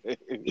working.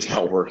 It's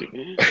not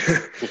working.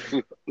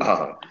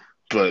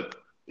 But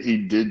he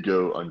did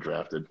go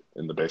undrafted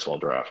in the baseball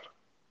draft.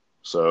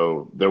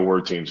 So there were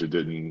teams who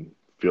didn't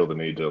feel the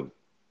need to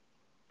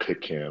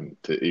pick him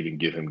to even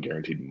give him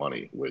guaranteed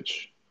money,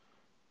 which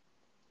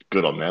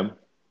good on them.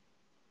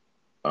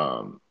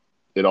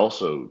 It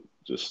also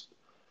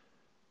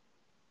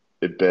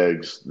it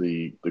begs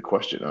the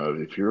question of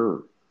if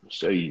you're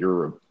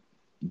a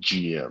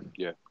GM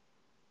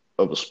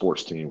of a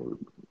sports team,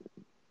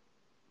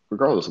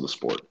 regardless of the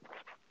sport,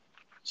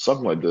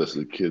 something like this,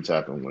 the kids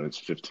happen when it's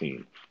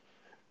 15.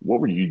 What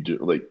were you do?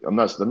 Like, I'm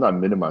not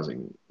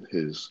minimizing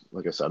his,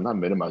 like I said, I'm not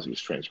minimizing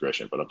his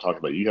transgression, but I'm talking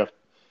about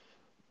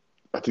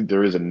I think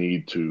there is a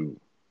need to,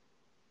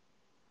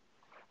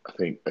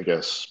 I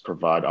guess,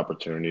 provide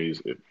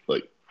opportunities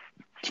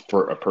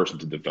for a person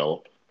to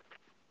develop,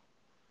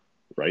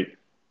 right?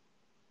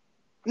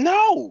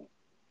 No,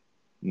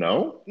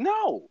 No,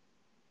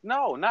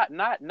 not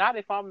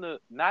if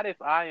not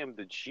if I am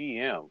the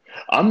GM.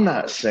 I'm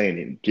not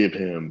saying give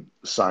him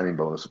a signing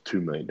bonus of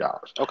 $2 million.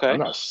 Okay. I'm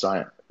not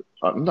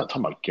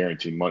talking about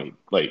guaranteed money.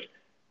 Like,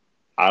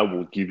 I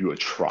will give you a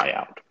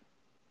tryout,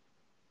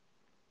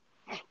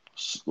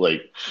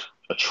 like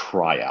a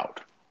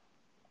tryout.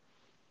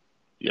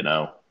 You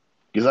know,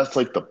 because that's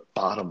like the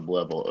bottom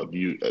level of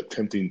you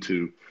attempting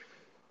to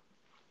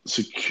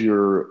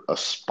secure a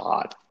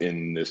spot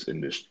in this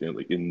industry,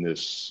 like in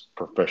this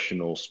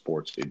professional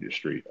sports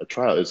industry. A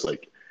tryout is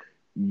like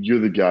you're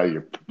the guy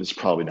it's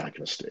probably not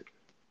going to stick.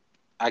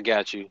 I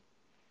got you,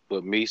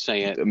 but me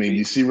saying, I mean,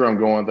 you see where I'm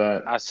going with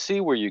that? I see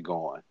where you're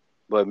going,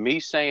 but me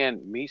saying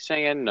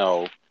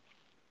no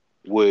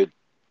would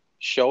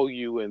show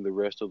you and the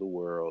rest of the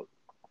world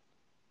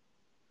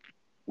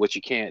what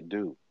you can't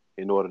do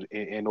in order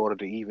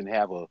to even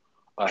have a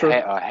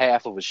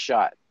half of a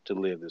shot to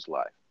live this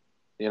life.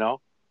 You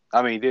know,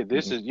 I mean,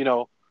 this is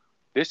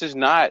this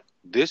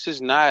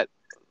is not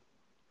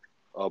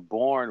a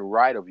born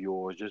right of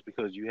yours just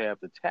because you have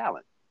the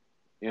talent.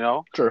 You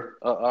know, Sure.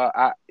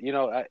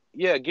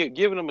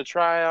 Giving them a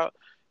tryout.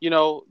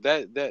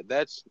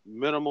 That's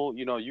minimal.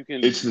 You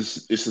can. It's to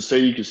say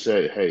you could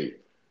say, hey,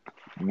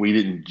 we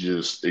didn't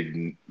just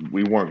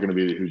we weren't going to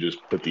be who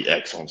just put the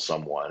X on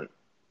someone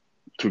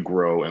to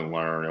grow and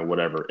learn and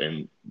whatever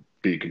and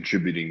be a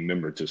contributing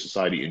member to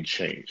society and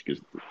change,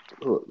 because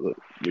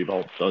we've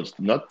all done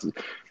not the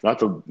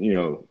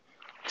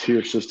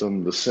tier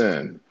system, the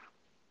sin,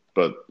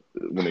 but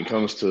when it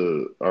comes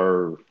to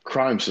our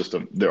crime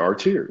system, there are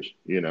tiers.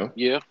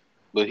 Yeah,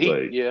 but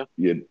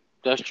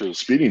that's true.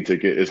 Speeding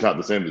ticket is not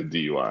the same as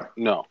DUI.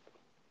 No.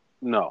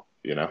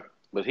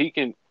 But he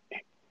can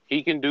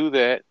do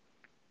that,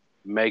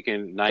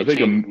 making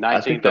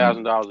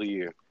 $19,000 a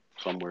year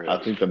somewhere else.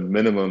 I think the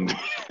minimum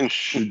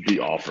should be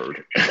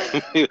offered.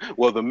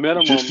 Well, the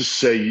minimum, just to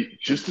say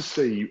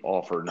you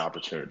offer an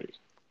opportunity.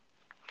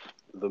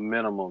 The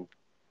minimum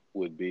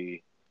would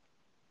be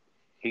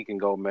he can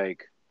go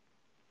make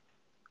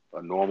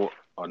a normal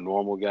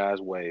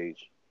guy's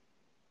wage.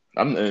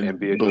 And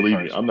believe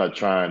me, I'm not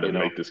trying to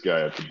make this guy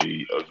have to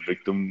be a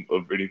victim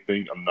of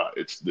anything. I'm not.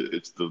 It's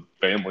the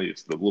family.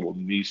 It's the little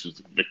niece who's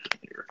the victim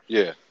here.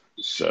 Yeah.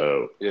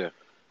 So. Yeah.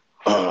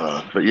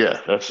 But yeah,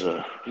 that's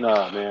no,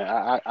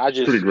 man. I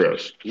just pretty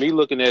gross. Me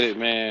looking at it,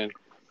 man.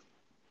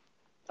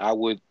 I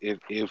would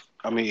if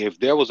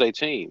there was a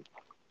team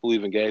who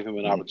even gave him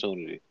an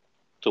opportunity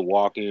to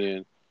walk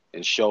in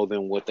and show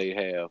them what they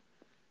have,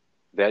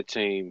 that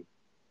team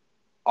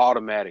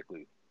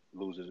automatically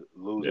loses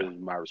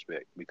my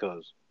respect,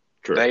 because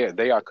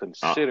they are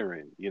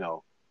considering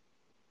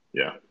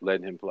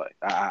letting him play.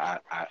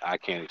 I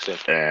can't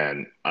accept that.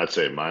 And I'd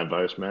say my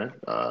advice, man,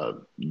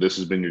 this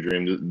has been your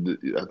dream.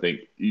 I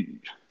think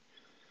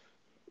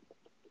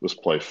let's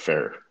play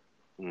fair.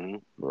 Mm-hmm.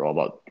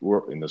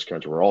 We're in this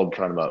country. We're all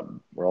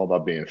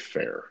about being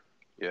fair.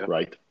 Yeah.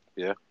 Right.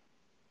 Yeah.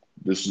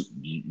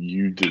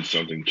 You did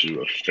something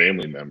to a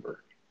family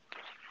member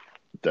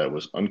that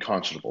was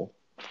unconscionable.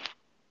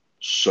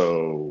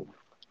 So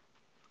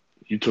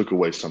you took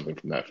away something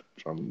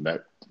from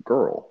that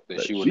girl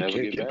that she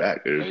can't get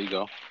back, dude.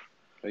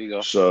 There you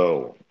go.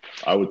 So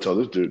I would tell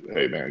this dude,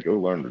 hey man, go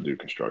learn to do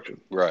construction.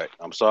 Right.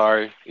 I'm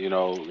sorry. You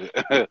have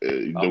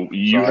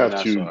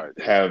to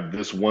have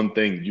this one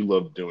thing you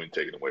love doing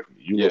taken away from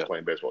you. You love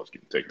playing baseball. It's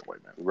getting taken away,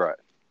 man. Right.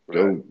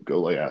 Go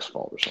lay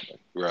asphalt or something.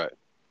 Right.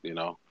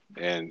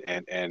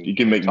 And you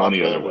can make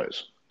money other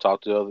ways.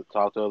 Talk to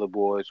other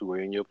boys who are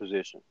in your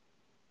position,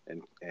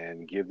 and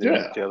give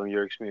them tell them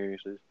your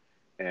experiences.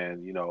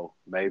 And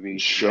maybe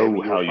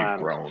show how you've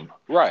grown,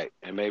 right?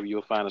 And maybe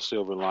you'll find a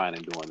silver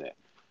lining doing that.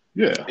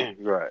 Yeah,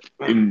 right.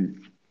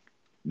 In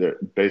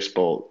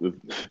baseball,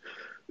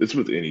 it's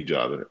with any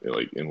job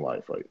in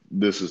life. Like,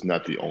 this is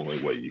not the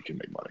only way you can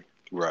make money.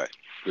 Right.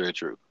 Very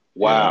true.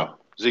 Wow.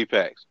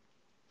 Z-Packs,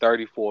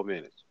 34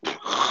 minutes.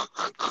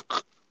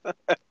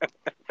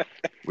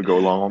 We go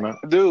long on that,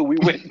 dude. We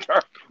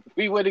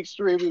went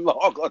extremely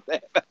long on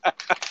that.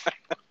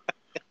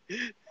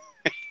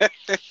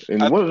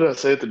 And what did I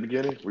say at the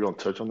beginning? We're going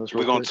to touch on this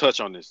real quick? We're going to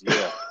touch on this,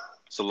 yeah.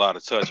 It's a lot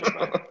of touching,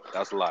 baby.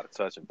 That's a lot of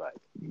touching, baby.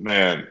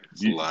 Man.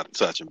 It's a lot of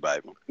touching,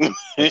 baby.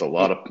 That's a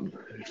lot of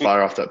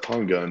fire off that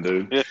tongue gun,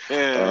 dude.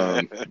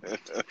 Yeah,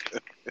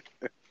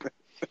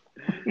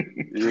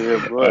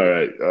 bro. All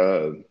right.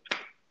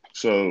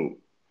 So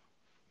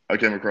I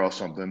came across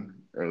something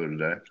earlier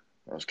today.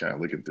 I was kind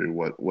of looking through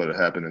what had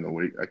happened in the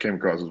week. I came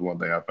across this one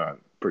thing I found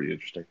pretty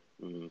interesting.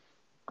 Mm-hmm.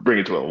 Bring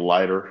it to a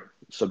lighter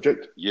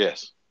subject.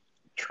 Yes.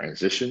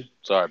 Transition.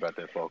 Sorry about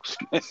that, folks.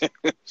 Let's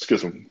get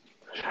some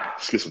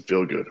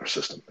feel good in our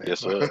system, man.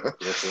 Yes, sir.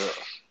 Yes, sir.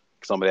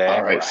 Some of that.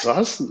 All right,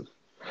 so some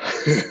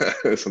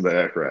of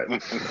the act right.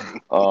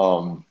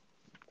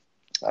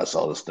 I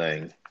saw this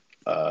thing.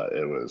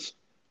 It was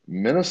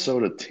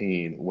Minnesota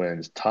teen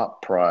wins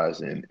top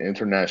prize in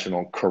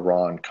international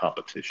Quran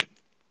competition.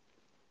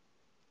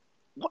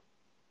 What?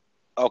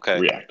 Okay.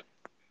 React.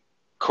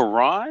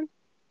 Quran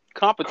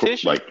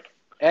competition,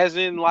 as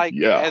in like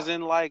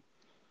the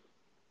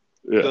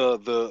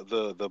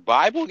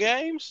Bible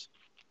games.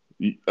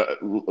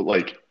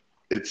 Like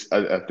it's.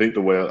 I think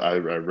the way I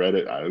read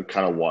it, I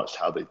kind of watched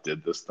how they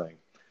did this thing.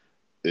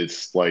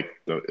 It's like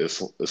the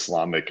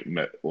Islamic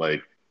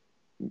like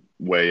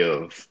way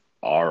of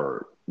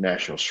our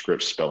national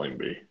script spelling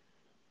bee.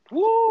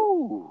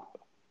 Woo!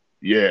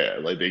 Yeah,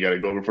 like they got to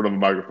go in front of a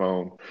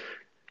microphone,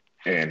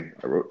 and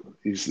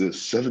he's this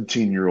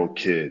 17-year-old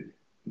kid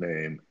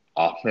named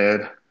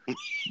Ahmed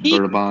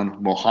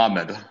Burban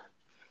Mohammed.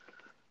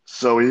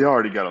 So he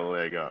already got a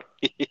leg up.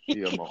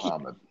 Yeah,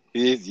 Mohammed.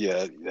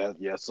 Yes,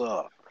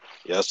 sir.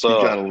 Yes, sir.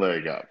 He got a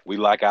leg up. We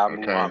like our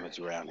Mohammeds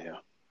around here.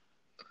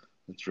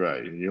 That's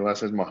right. Your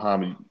last name's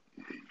Mohammed.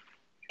 You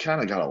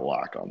kind of got a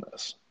lock on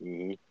this.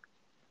 Mm-hmm.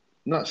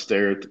 Not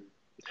stereotyping.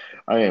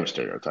 I am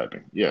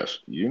stereotyping. Yes,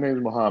 your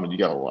name's Mohammed. You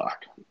got a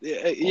lock.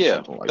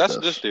 Yeah. Like that's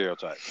the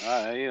stereotype.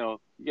 You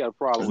got a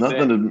problem with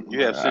that.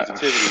 You have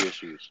sensitivity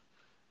issues.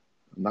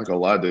 I'm not gonna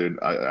lie, dude.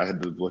 I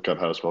had to look up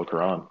how to spell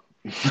Quran.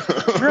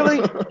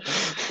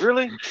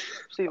 Really?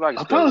 See if I can.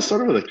 I thought it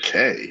started with a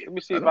K. Let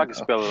me see if I can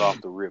spell it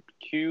off the rip.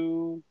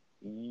 Quran.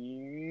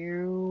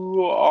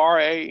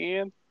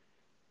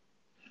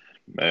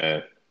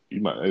 Man, you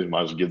might as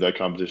well give that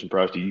competition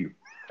prize to you.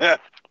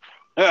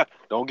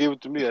 Don't give it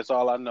to me. That's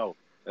all I know.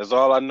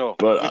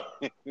 But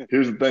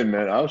here's the thing,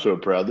 man. I'm so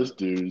proud. This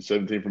dude,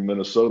 17 from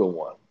Minnesota,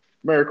 won.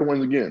 America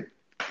wins again.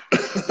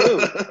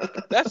 Dude,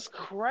 that's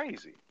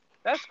crazy.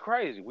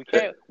 We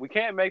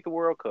can't make the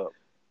World Cup,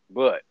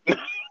 but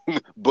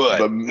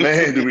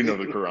man, do we know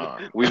the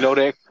Quran? We know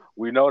that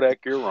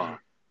Quran.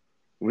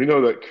 We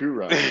know that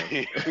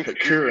Quran.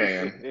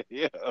 Quran.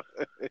 Yeah.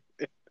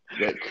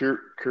 That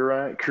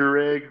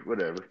Kureg,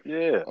 whatever.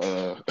 Yeah.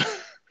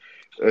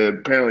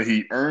 Apparently,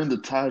 he earned the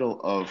title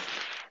of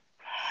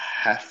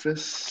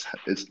Hafiz.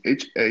 It's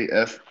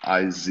Hafiz.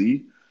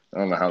 I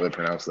don't know how they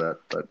pronounce that,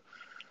 but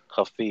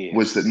Hafiz.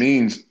 Which that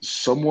means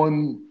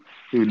someone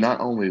who not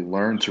only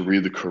learned to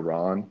read the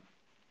Quran,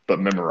 but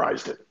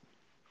memorized it.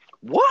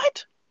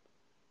 What?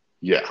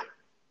 Yeah.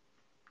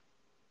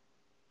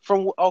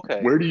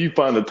 Okay. Where do you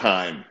find the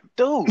time?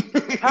 Dude,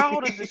 how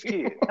old is this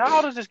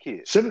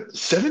kid?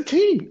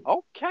 17.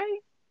 Okay.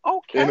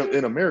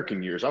 In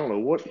American years. I don't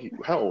know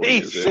how old he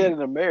is. He said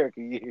in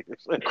American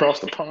years. Across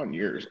the pond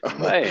years.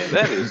 Man,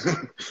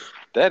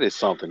 that is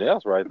something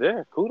else right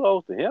there.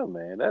 Kudos to him,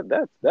 man.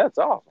 That's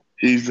awesome.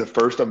 He's the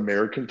first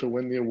American to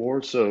win the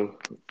award, so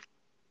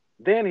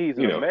then he's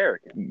an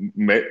American.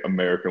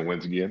 American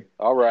wins again.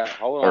 All right,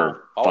 hold on.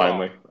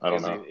 Finally, I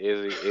don't know.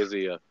 Is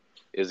he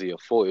a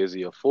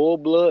full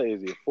blood?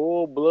 Is he a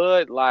full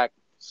blood like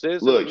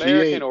citizen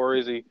American, or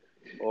is he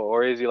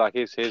like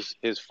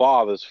his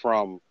father's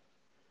from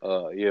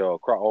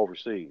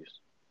overseas?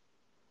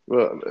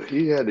 Well,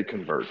 he had to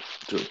convert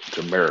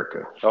to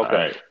America. Okay.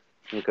 Right.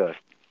 Okay.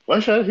 Well,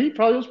 actually, he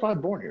was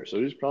probably born here, so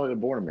he's probably a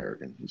born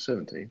American. He's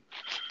 17.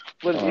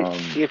 But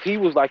if he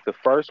was like the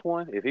first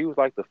one, that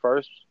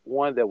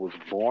was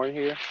born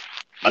here,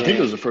 I think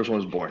it was the first one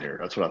that was born here.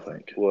 That's what I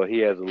think. Well, he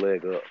has a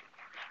leg up.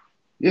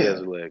 Yeah. He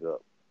has a leg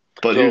up.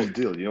 But here's the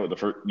deal. You know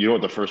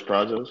what the first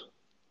prize is?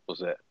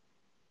 What's that?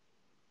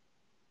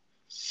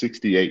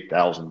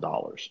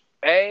 $68,000.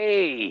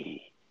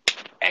 Hey.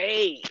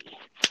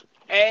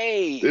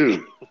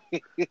 Dude,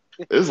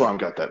 Islam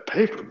got that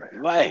paper,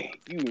 man. Man,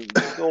 you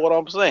know what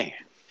I'm saying?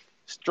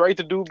 Straight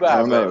to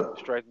Dubai, baby.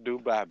 Straight to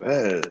Dubai, baby.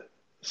 Man,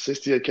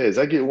 68K. Does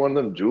that get one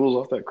of them jewels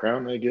off that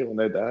crown they get when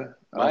they die?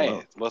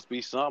 Man, must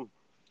be something.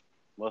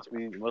 Must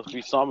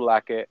be something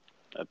like that.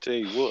 I tell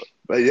you what.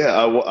 But yeah,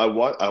 I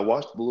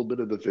watched a little bit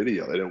of the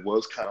video, and it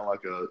was kind of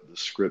like the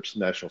Scripps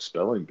National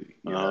Spelling Bee,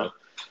 you know.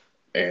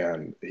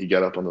 And he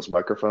got up on this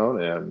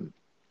microphone, and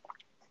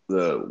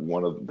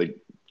one of the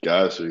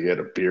guys who he had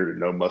a beard and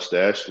no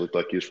mustache looked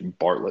like he was from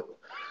Bartlett.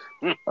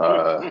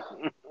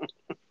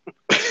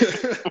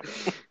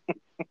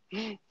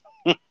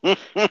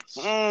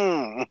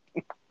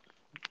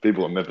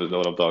 People in Memphis know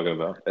what I'm talking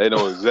about. They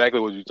know exactly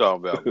what you're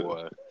talking about,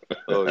 boy.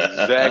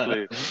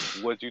 Exactly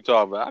what you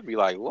talking about. I'd be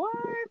like, what?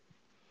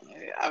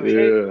 I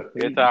mean,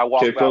 every time I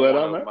walk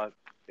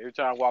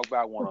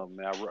by one of them,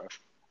 man,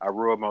 I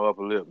rub my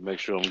upper lip, make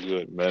sure I'm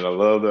good. Man, I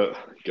love that.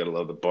 You gotta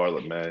love the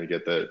Bartlett, man. You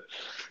got that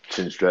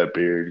chin strap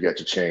beard, you got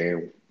your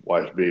chain,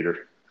 wife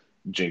beater,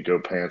 Jinko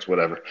pants,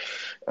 whatever.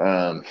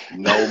 No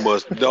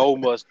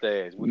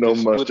mustache. No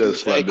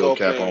mustache, flat bill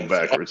cap on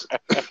backwards.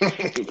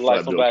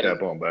 Like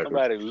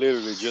somebody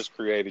literally just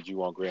created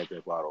you on Grand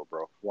Theft Auto,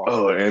 bro. Wow.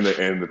 Oh, and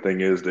the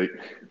thing is, they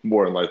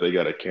more than likely they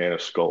got a can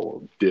of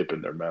Skull dip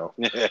in their mouth.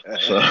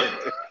 So,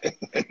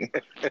 they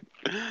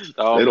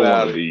don't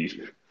want to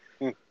be.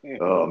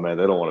 Oh man,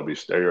 they don't want to be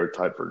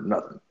stereotyped for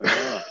nothing.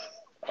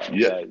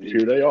 Yeah,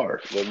 here they are.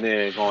 But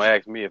then gonna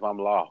ask me if I'm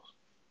lost.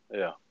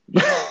 Yeah.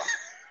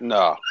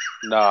 Nah,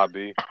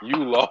 B.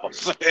 You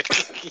lost.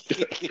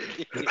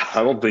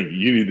 I don't think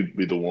you need to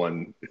be the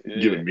one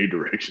giving me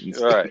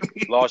directions. Right.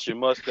 Lost your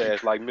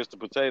mustache like Mr.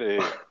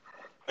 Potato Head.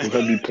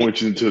 Let me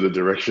point you into the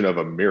direction of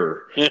a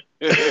mirror.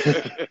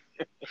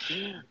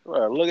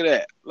 Well, look at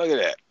that. Look at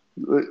that.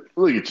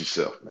 Look at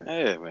yourself,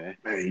 man. Yeah, man.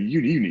 Man,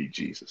 you need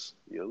Jesus.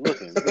 You're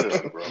looking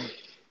good, bro.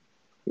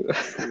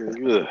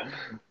 Looking good.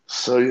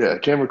 So yeah, I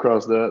came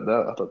across that.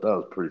 I thought that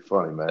was pretty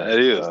funny, man. That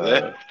is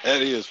that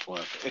is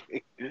funny.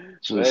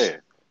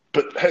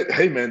 But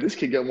hey, man, this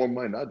kid got more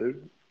money than I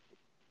do.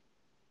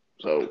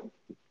 So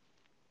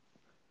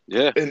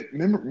yeah. And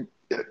remember,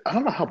 I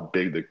don't know how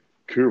big the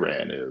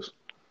Quran is,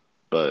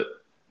 but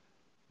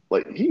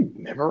like he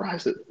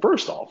memorized it.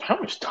 First off, how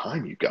much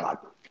time you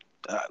got?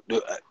 That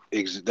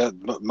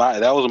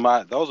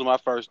was my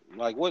first.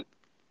 Like, what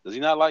does he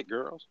not like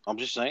girls? I'm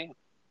just saying.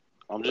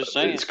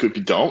 It's could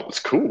be don't. It's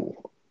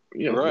cool.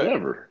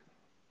 Whatever.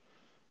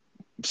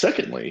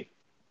 Secondly,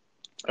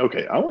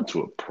 okay, I went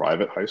to a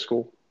private high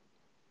school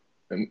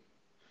in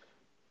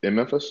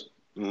Memphis,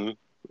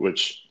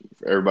 which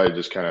everybody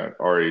just kind of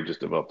already just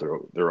developed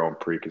their own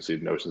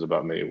preconceived notions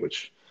about me,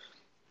 which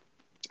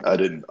I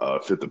didn't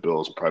fit the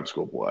bill as a private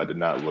school boy. I did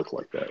not look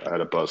like that. I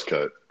had a buzz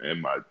cut,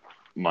 and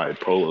my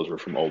polos were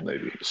from Old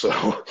Navy.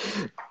 So,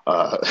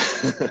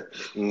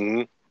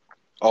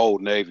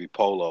 Old Navy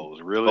polos,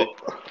 really?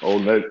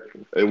 Old Navy.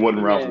 It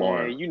wasn't Ralph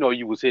Lauren. You know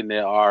you was hitting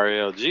that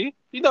RLG.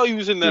 You know you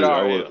was in that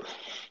RL.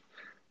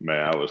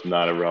 I was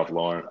not at Ralph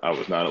Lauren. I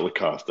was not at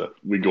Lacoste.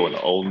 We going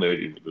to Old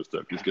Navy with this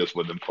stuff. Because guess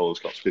what? Them polos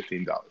cost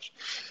 $15.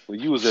 Well,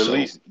 you was at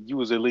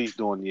least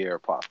doing the air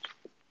pops.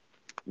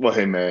 Well,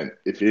 hey man,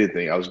 if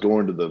anything, I was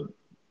going to the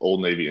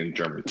Old Navy in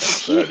Germantown,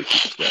 so I had to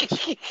keep the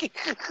status.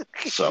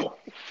 So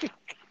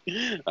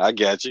I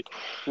got you.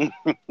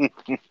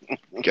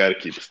 Got to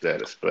keep the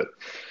status, but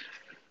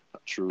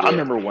true. I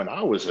remember when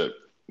I was in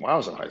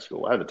high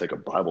school, I had to take a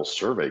Bible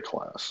survey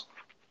class.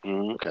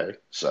 Mm-hmm. Okay,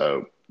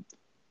 so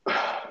this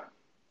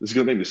is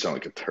gonna make me sound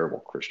like a terrible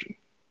Christian,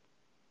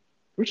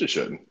 which it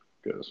shouldn't,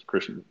 because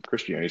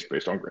Christianity is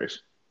based on grace.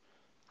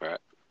 Right.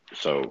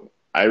 So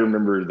I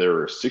remember there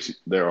are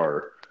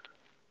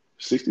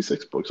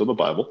 66 books of the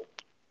Bible,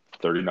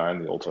 39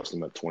 in the Old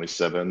Testament,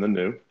 27 in the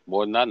New.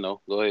 More than I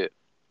know. Go ahead.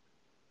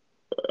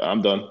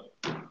 I'm done.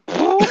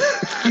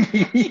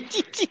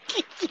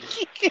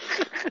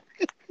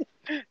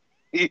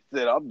 He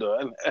said, I'm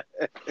done.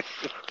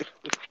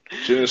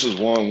 Genesis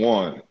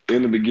 1:1.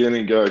 In the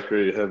beginning, God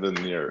created heaven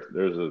and the earth.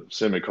 There's a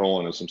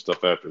semicolon and some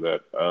stuff after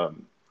that.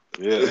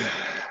 Yeah.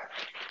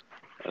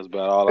 That's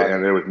about all I know.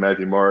 And there was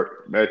Matthew,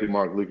 Mark,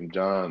 Luke, and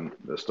John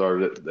that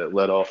started it, that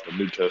led off the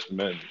New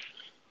Testament.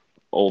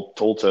 Old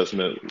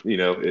Testament,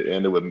 it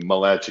ended with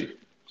Malachi.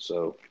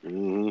 So,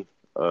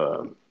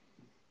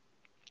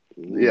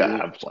 yeah,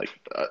 I was like,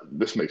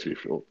 this makes me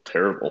feel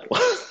terrible.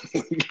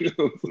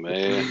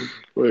 Man.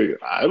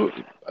 I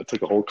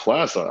took a whole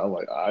class on it. I'm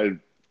like, I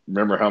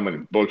remember how many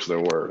books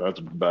there were. That's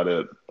about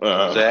it.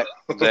 Zach,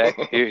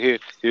 here's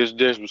the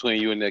difference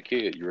between you and that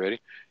kid. You ready?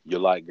 You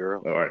like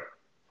girls. All right.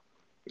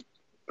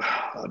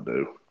 I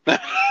do.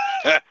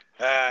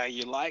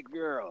 You like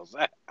girls.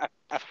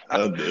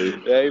 I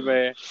do. Hey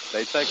man,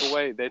 they take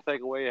away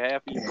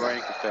half of your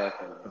brain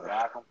capacity. You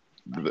like them.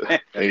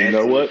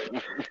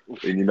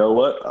 And you know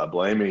what? I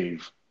blame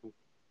Eve.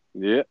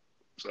 Yeah.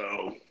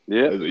 So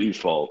it's Eve's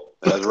fault.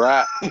 That's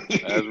right.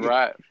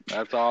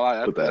 That's all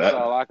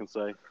I can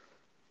say.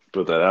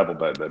 Put that apple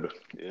back, baby.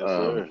 Yes,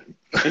 sir.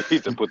 He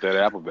said, "Put that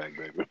apple back,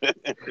 baby.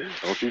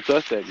 Don't you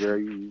touch that, girl.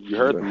 You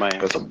heard the man.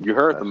 You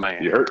heard the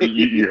man. You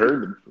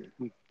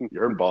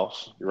heard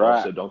boss. Right.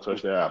 Boss said, don't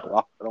touch that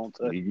apple. Don't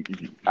touch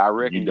it. I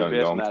reckon you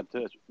best not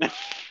touch it.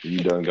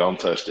 You done gone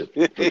touched it.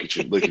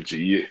 Look at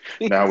you.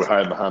 Now we're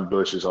hiding behind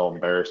bushes, all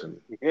embarrassed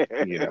and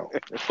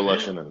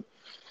blushing. And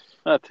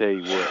I tell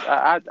you what,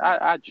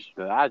 I just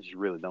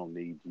really don't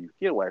need you.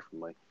 Get away from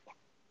me.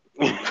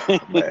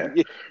 Man,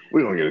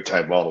 we don't get to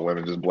type all the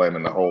women just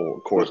blaming the whole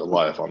course of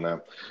life on them.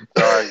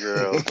 Sorry,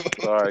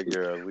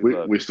 girls.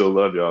 We still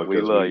love y'all. We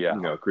love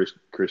y'all.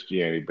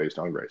 Christianity based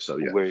on grace. So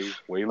yeah,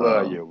 we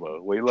love you,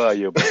 bro. We love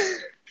you, bro.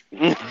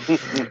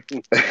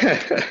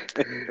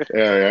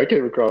 Yeah, I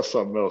came across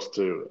something else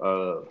too.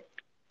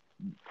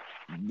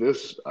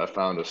 This I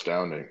found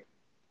astounding,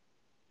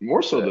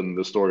 more so than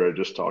the story I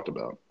just talked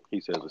about.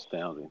 He says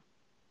astounding.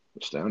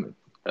 Astounding.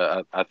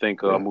 I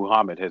think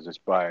Muhammad has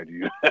inspired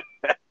you.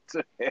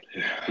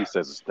 He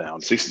says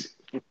astounding.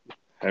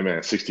 Hey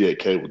man,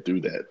 68K will do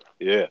that.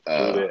 Yeah,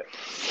 do that.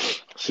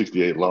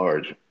 68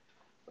 large.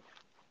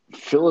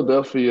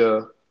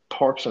 Philadelphia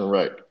Parks and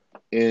Rec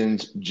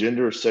ends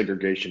gender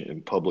segregation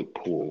in public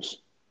pools.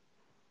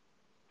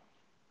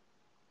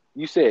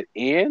 You said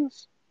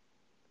ends?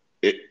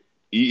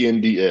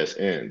 ENDS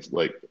ends.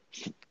 Like.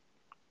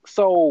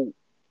 So.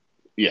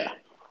 Yeah.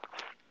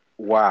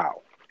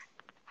 Wow.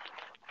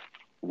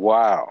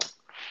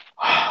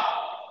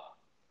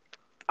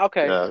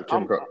 Okay. Yeah,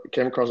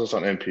 came across this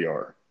on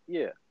NPR.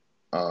 Yeah.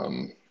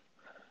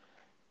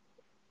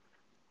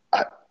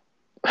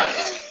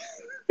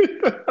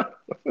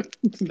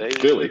 They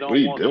Billy, really don't what are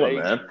you want doing,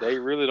 man? They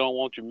really don't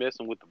want you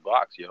messing with the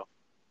box, yo.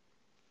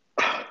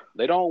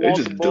 They don't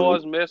want the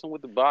boys messing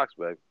with the box,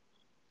 baby.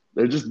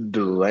 They're just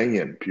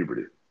delaying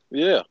puberty.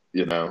 Yeah.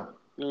 You know?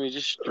 I mean,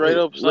 just straight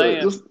up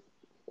saying.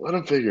 Let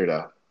them figure it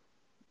out.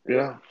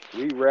 Yeah.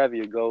 We'd rather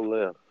you go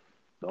left.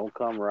 Don't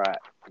come right.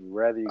 We'd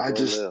rather you go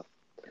left.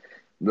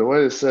 The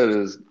way it's said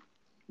is,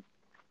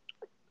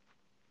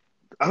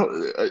 I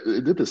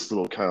did this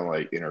little kind of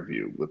like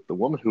interview with the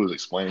woman who was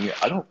explaining it.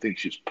 I don't think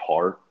she's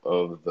part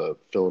of the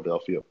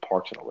Philadelphia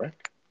Parks and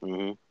Rec.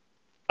 Mm-hmm.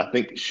 I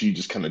think she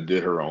just kind of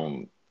did her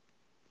own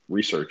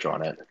research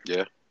on it.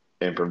 Yeah.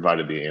 And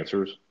provided the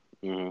answers.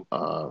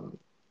 Mm-hmm.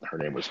 Her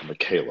name was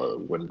Michaela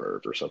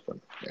Winberg or something.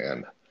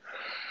 And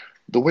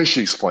the way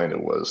she explained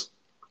it was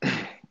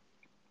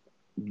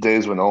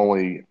days when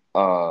only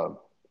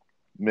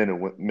men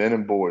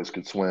and boys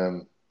could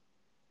swim,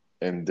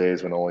 and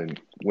days when only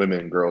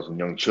women, girls, and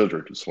young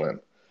children could swim.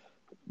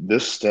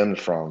 This stems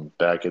from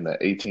back in the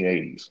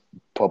 1880s.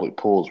 Public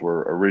pools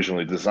were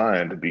originally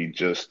designed to be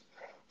just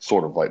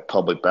sort of like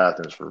public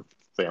bathrooms for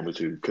families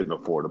who couldn't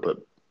afford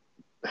to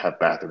have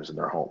bathrooms in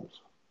their homes.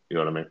 You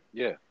know what I mean?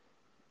 Yeah.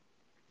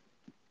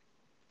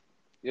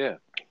 Yeah.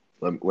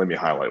 Let me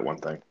highlight one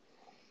thing.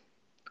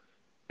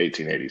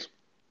 1880s.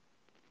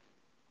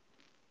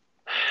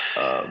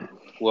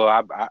 Well,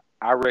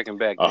 I reckon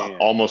back then.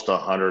 Almost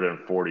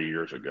 140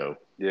 years ago.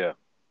 Yeah.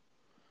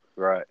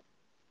 Right.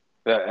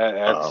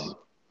 That's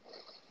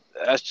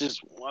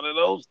just one of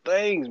those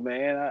things,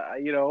 man.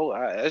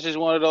 That's just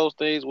one of those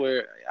things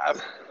where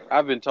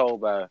I've been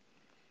told by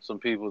some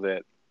people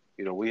that,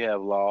 we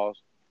have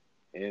laws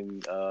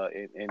in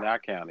our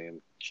county,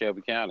 in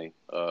Shelby County,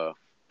 that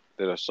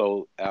are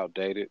so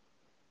outdated.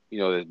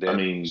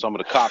 That some of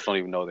the cops don't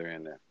even know they're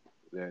in there.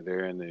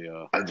 They're in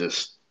the. I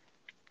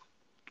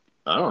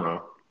don't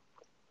know.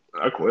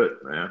 I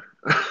quit, man.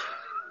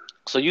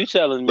 So you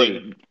telling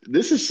me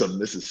this is some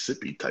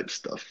Mississippi type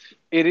stuff?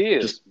 It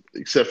is, just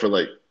except for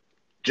like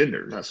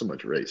gender, not so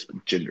much race,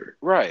 but gender.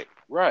 Right.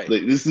 Like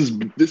this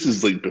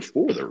is like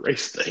before the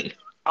race thing.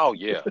 Oh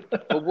yeah,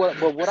 but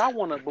what I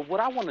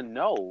want to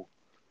know,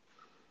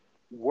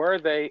 were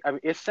they? I mean,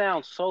 it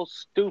sounds so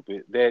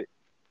stupid that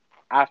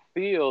I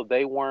feel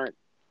they weren't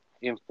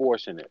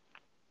enforcing it.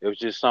 It was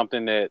just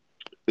something that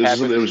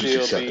happened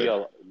to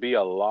still be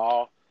a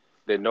law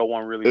that no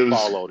one really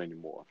followed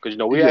anymore. Because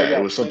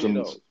it was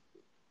something.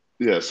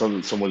 Yeah,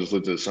 someone just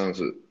looked at the sign and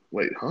said,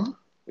 "Wait, huh?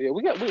 Yeah,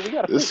 we got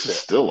to. This is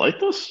still like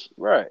this,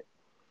 right?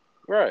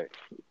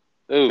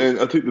 Ooh. And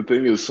I think the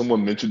thing is,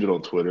 someone mentioned it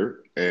on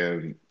Twitter,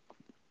 and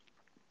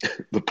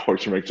the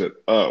Parks and Rec said,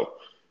 "Oh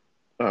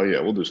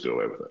yeah, we'll just do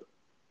away with it.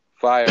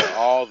 Fire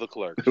all the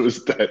clerks. It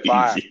was that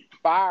easy.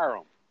 Fire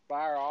them.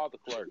 Fire all the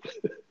clerks.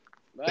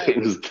 Man. It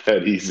was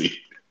that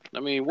easy. I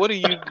mean, what are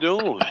you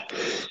doing?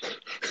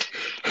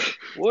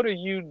 What are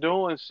you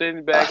doing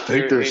sitting back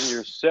there in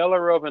your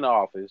cellar of an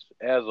office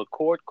as a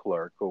court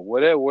clerk or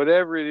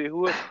whatever it is,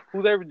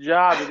 whoever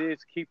job it is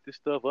to keep this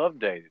stuff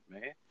updated,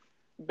 man?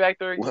 Back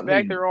there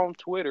on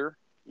Twitter,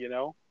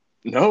 No,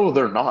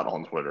 they're not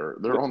on Twitter.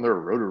 They're on their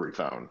rotary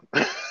phone.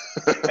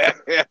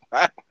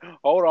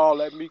 Hold on,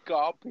 let me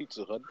call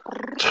Pizza Hut.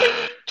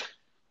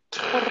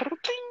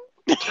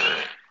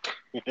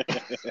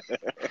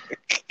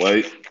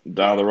 Wait,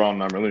 dial the wrong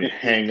number. Let me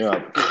hang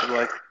up.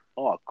 Like,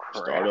 oh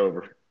crap. Start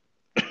over.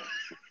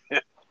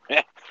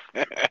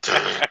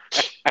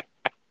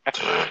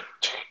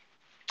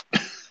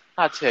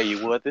 I tell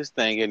you what, this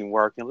thing isn't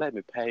working. Let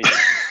me page him.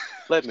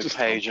 I'm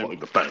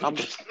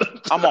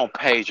gonna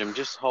page him.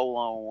 Just hold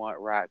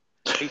on, right?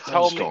 He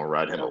told me. Gonna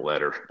write him a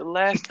letter. The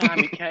last time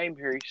he came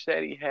here, he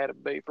said he had a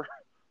beeper.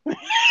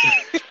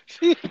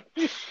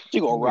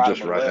 You gonna write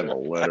him a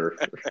letter?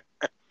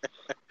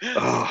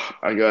 Oh,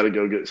 I gotta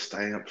go get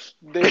stamps.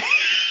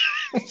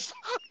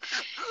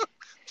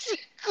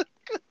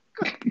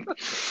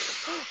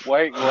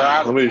 Wait,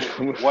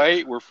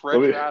 we're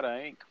fresh out of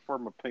ink for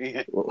my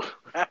pen.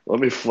 Let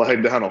me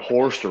flag down a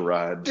horse to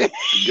ride and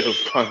go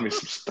find me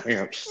some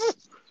stamps.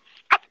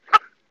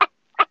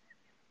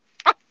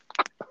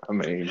 I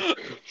mean,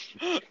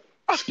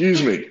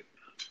 excuse me.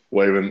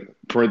 Waving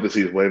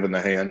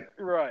the hand.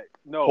 Right.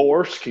 No.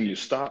 Horse, can you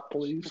stop,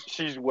 please?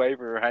 She's waving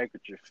her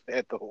handkerchief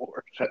at the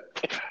horse.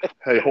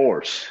 Hey,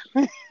 horse,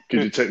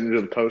 could you take me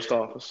to the post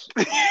office?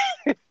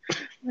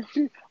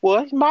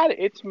 Well, it's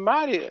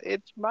mighty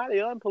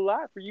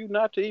unpolite for you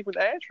not to even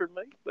answer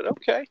me, but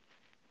okay.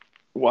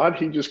 Why'd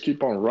he just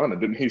keep on running?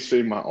 Didn't he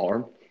see my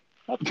arm?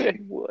 I'll tell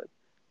you what.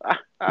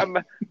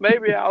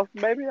 Maybe I'll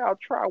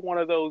try one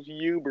of those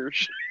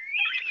Ubers.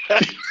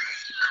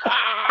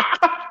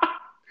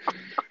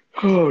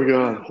 Oh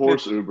God,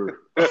 horse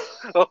Uber. A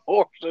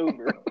horse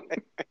Uber.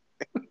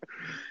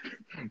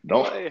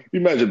 Don't you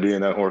imagine being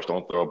that horse?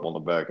 Don't throw up on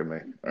the back of me.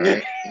 All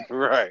right.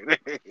 Right.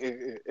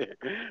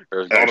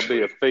 There's going to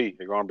be a fee.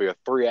 There's going to be a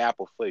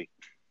 3-apple fee.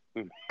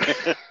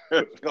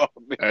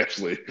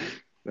 Actually,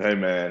 hey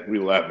man, we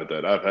laugh at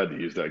that. I've had to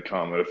use that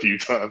comment a few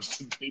times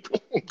to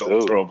people.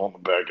 Don't throw up on the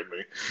back of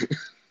me.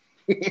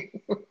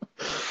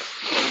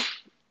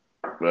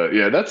 But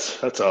yeah,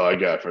 that's all I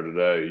got for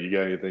today. You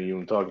got anything you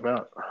want to talk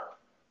about?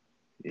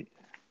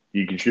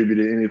 You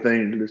contributed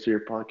anything to this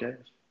here podcast?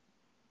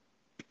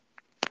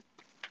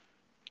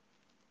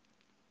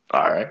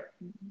 All right.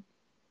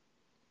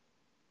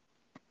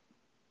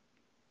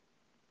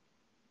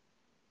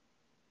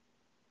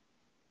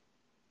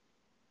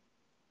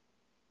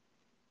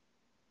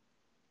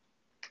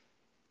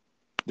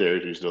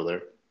 Darius, you still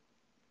there?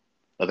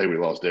 I think we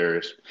lost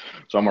Darius.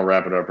 So I'm going to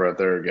wrap it up right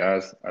there,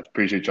 guys. I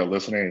appreciate y'all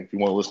listening. If you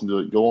want to listen to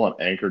it, go on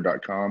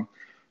anchor.com,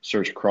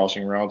 search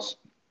Crossing Routes.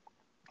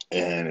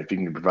 And if you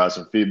can provide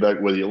some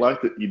feedback, whether you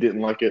liked it, you didn't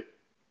like it,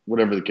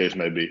 whatever the case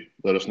may be,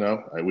 let us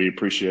know. We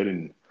appreciate it.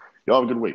 And y'all have a good week.